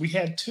Bowers? We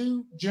had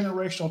 2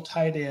 generational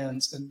tight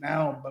ends, and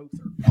now both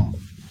are gone.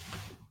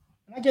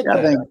 And I get that.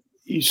 I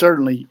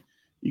think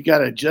you got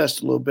to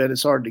adjust a little bit.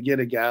 It's hard to get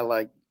a guy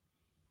like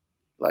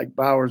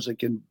Bowers that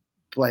can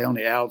play on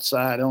the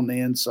outside, on the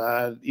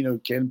inside.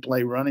 Can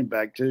play running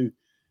back too.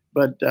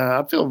 But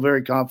I feel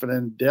very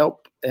confident in Delp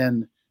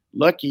and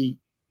Lucky,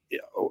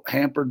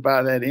 hampered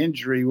by that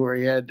injury where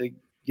he had to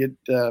get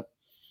that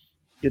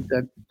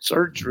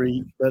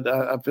surgery, but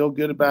I feel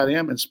good about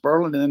him and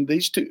Sperlin. And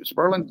these two,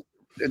 Sperlin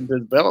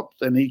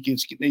developed, and he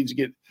needs to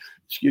get,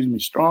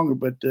 stronger.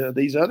 But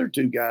these other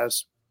 2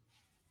 guys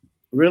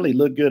really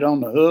look good on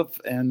the hoof,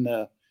 and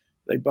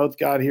they both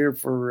got here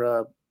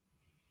for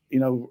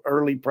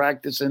early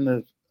practice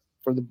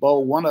for the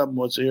bowl. One of them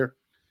was here,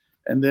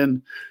 and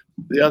then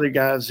the other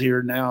guy's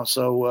here now.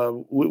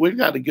 So we've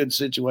got a good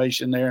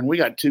situation there, and we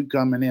got 2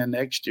 coming in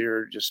next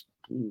year. Just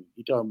you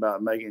talking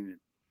about making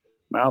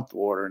mouth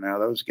water now.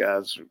 Those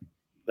guys,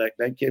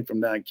 that kid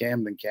from down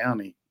Camden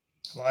County,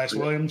 Elias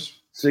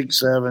Williams,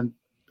 6'7",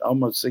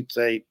 almost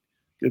 6'8",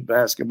 good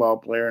basketball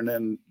player, and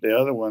then the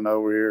other one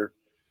over here,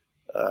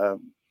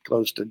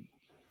 close to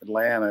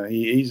Atlanta,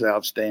 he's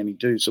outstanding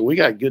too. So we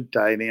got good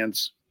tight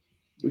ends.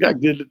 We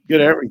got good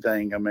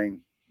everything. I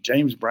mean,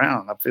 James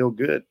Brown, I feel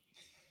good.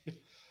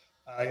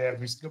 If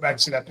we go back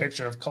and see that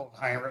picture of Colton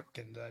Heinrich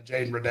and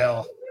Jaden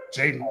Riddell.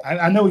 Jaden,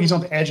 I know he's on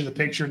the edge of the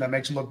picture, and that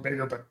makes him look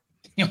bigger, but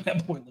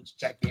that boy looks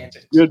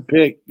gigantic. Good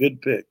pick. Yeah.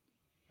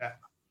 All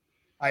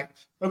right,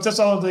 folks, that's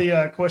all of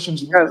the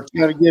questions. Got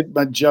to get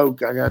my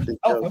joke. I got the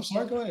joke. I'm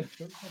sorry. Go ahead.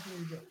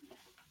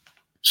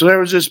 So there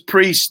was this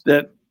priest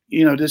that,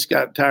 just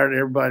got tired of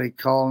everybody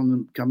calling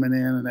him, coming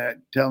in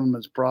and telling him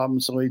his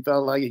problems. So he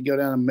felt like he'd go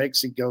down to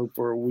Mexico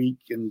for a week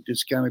and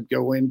just kind of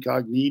go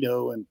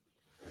incognito and,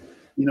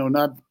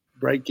 not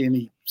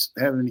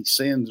have any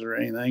sins or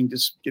anything.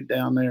 Just get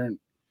down there and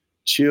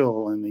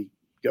chill. And he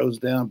goes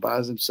down,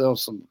 buys himself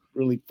some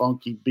really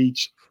funky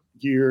beach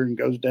gear, and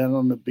goes down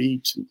on the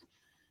beach and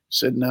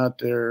sitting out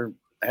there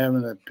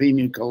having a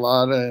pina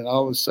colada. And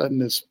all of a sudden,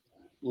 this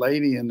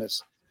lady in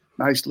this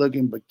nice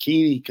looking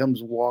bikini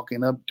comes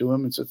walking up to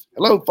him and says,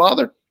 "Hello,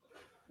 Father,"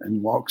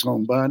 and walks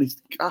on by. And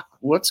he's, "God,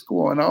 what's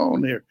going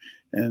on here?"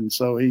 And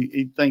so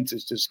he thinks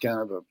it's just kind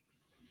of a,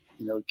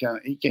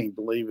 he can't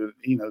believe it,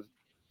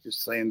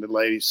 just saying the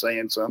lady's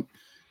saying something.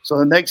 So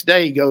the next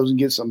day he goes and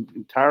gets some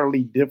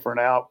entirely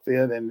different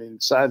outfit and then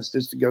decides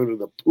just to go to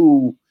the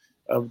pool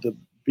of the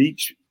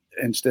beach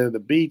instead of the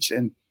beach.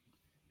 And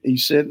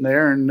he's sitting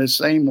there, and the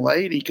same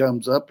lady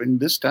comes up, and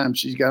this time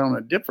she's got on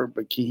a different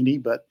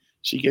bikini, but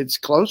she gets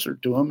closer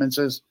to him and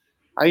says,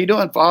 "How you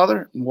doing,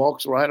 Father?" and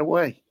walks right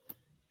away.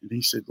 And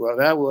he said, "Well,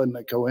 that wasn't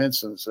a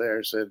coincidence there."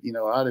 He said,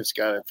 "I just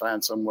got to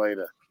find some way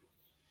to,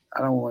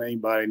 I don't want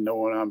anybody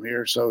knowing I'm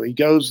here." So he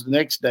goes the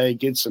next day,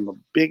 gets him a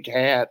big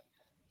hat,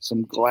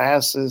 some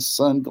glasses,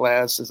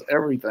 sunglasses,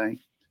 everything,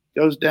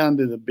 goes down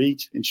to the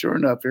beach. And sure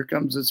enough, here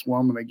comes this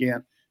woman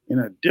again in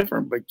a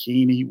different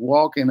bikini,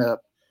 walking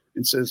up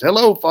and says,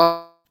 "Hello,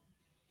 Father."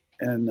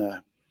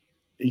 And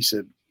he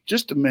said,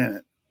 "Just a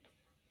minute.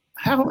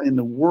 How in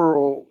the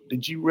world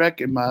did you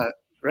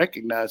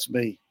recognize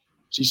me?"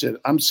 She said,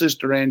 "I'm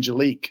Sister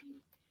Angelique."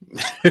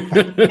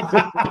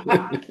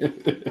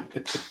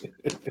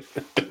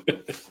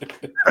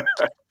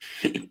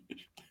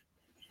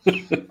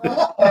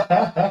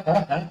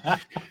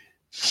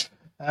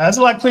 That's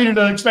a lot cleaner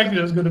than I expected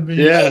it was going to be.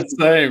 Yeah,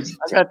 same.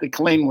 I got the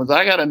clean ones.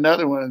 I got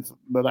another one,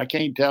 but I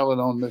can't tell it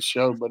on this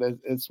show, but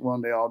it's one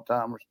of the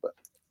all-timers. But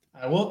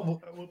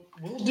we'll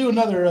do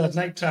another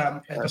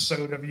nighttime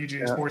episode of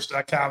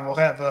UGASports.com. We'll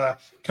have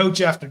Coach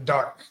After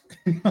Dark.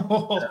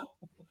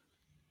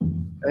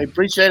 Hey,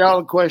 appreciate all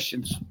the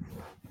questions.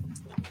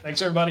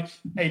 Thanks, everybody.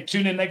 Hey,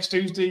 tune in next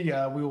Tuesday.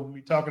 We will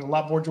be talking a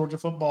lot more Georgia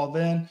football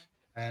then,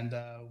 and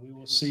we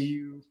will see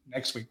you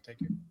next week. Take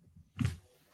care.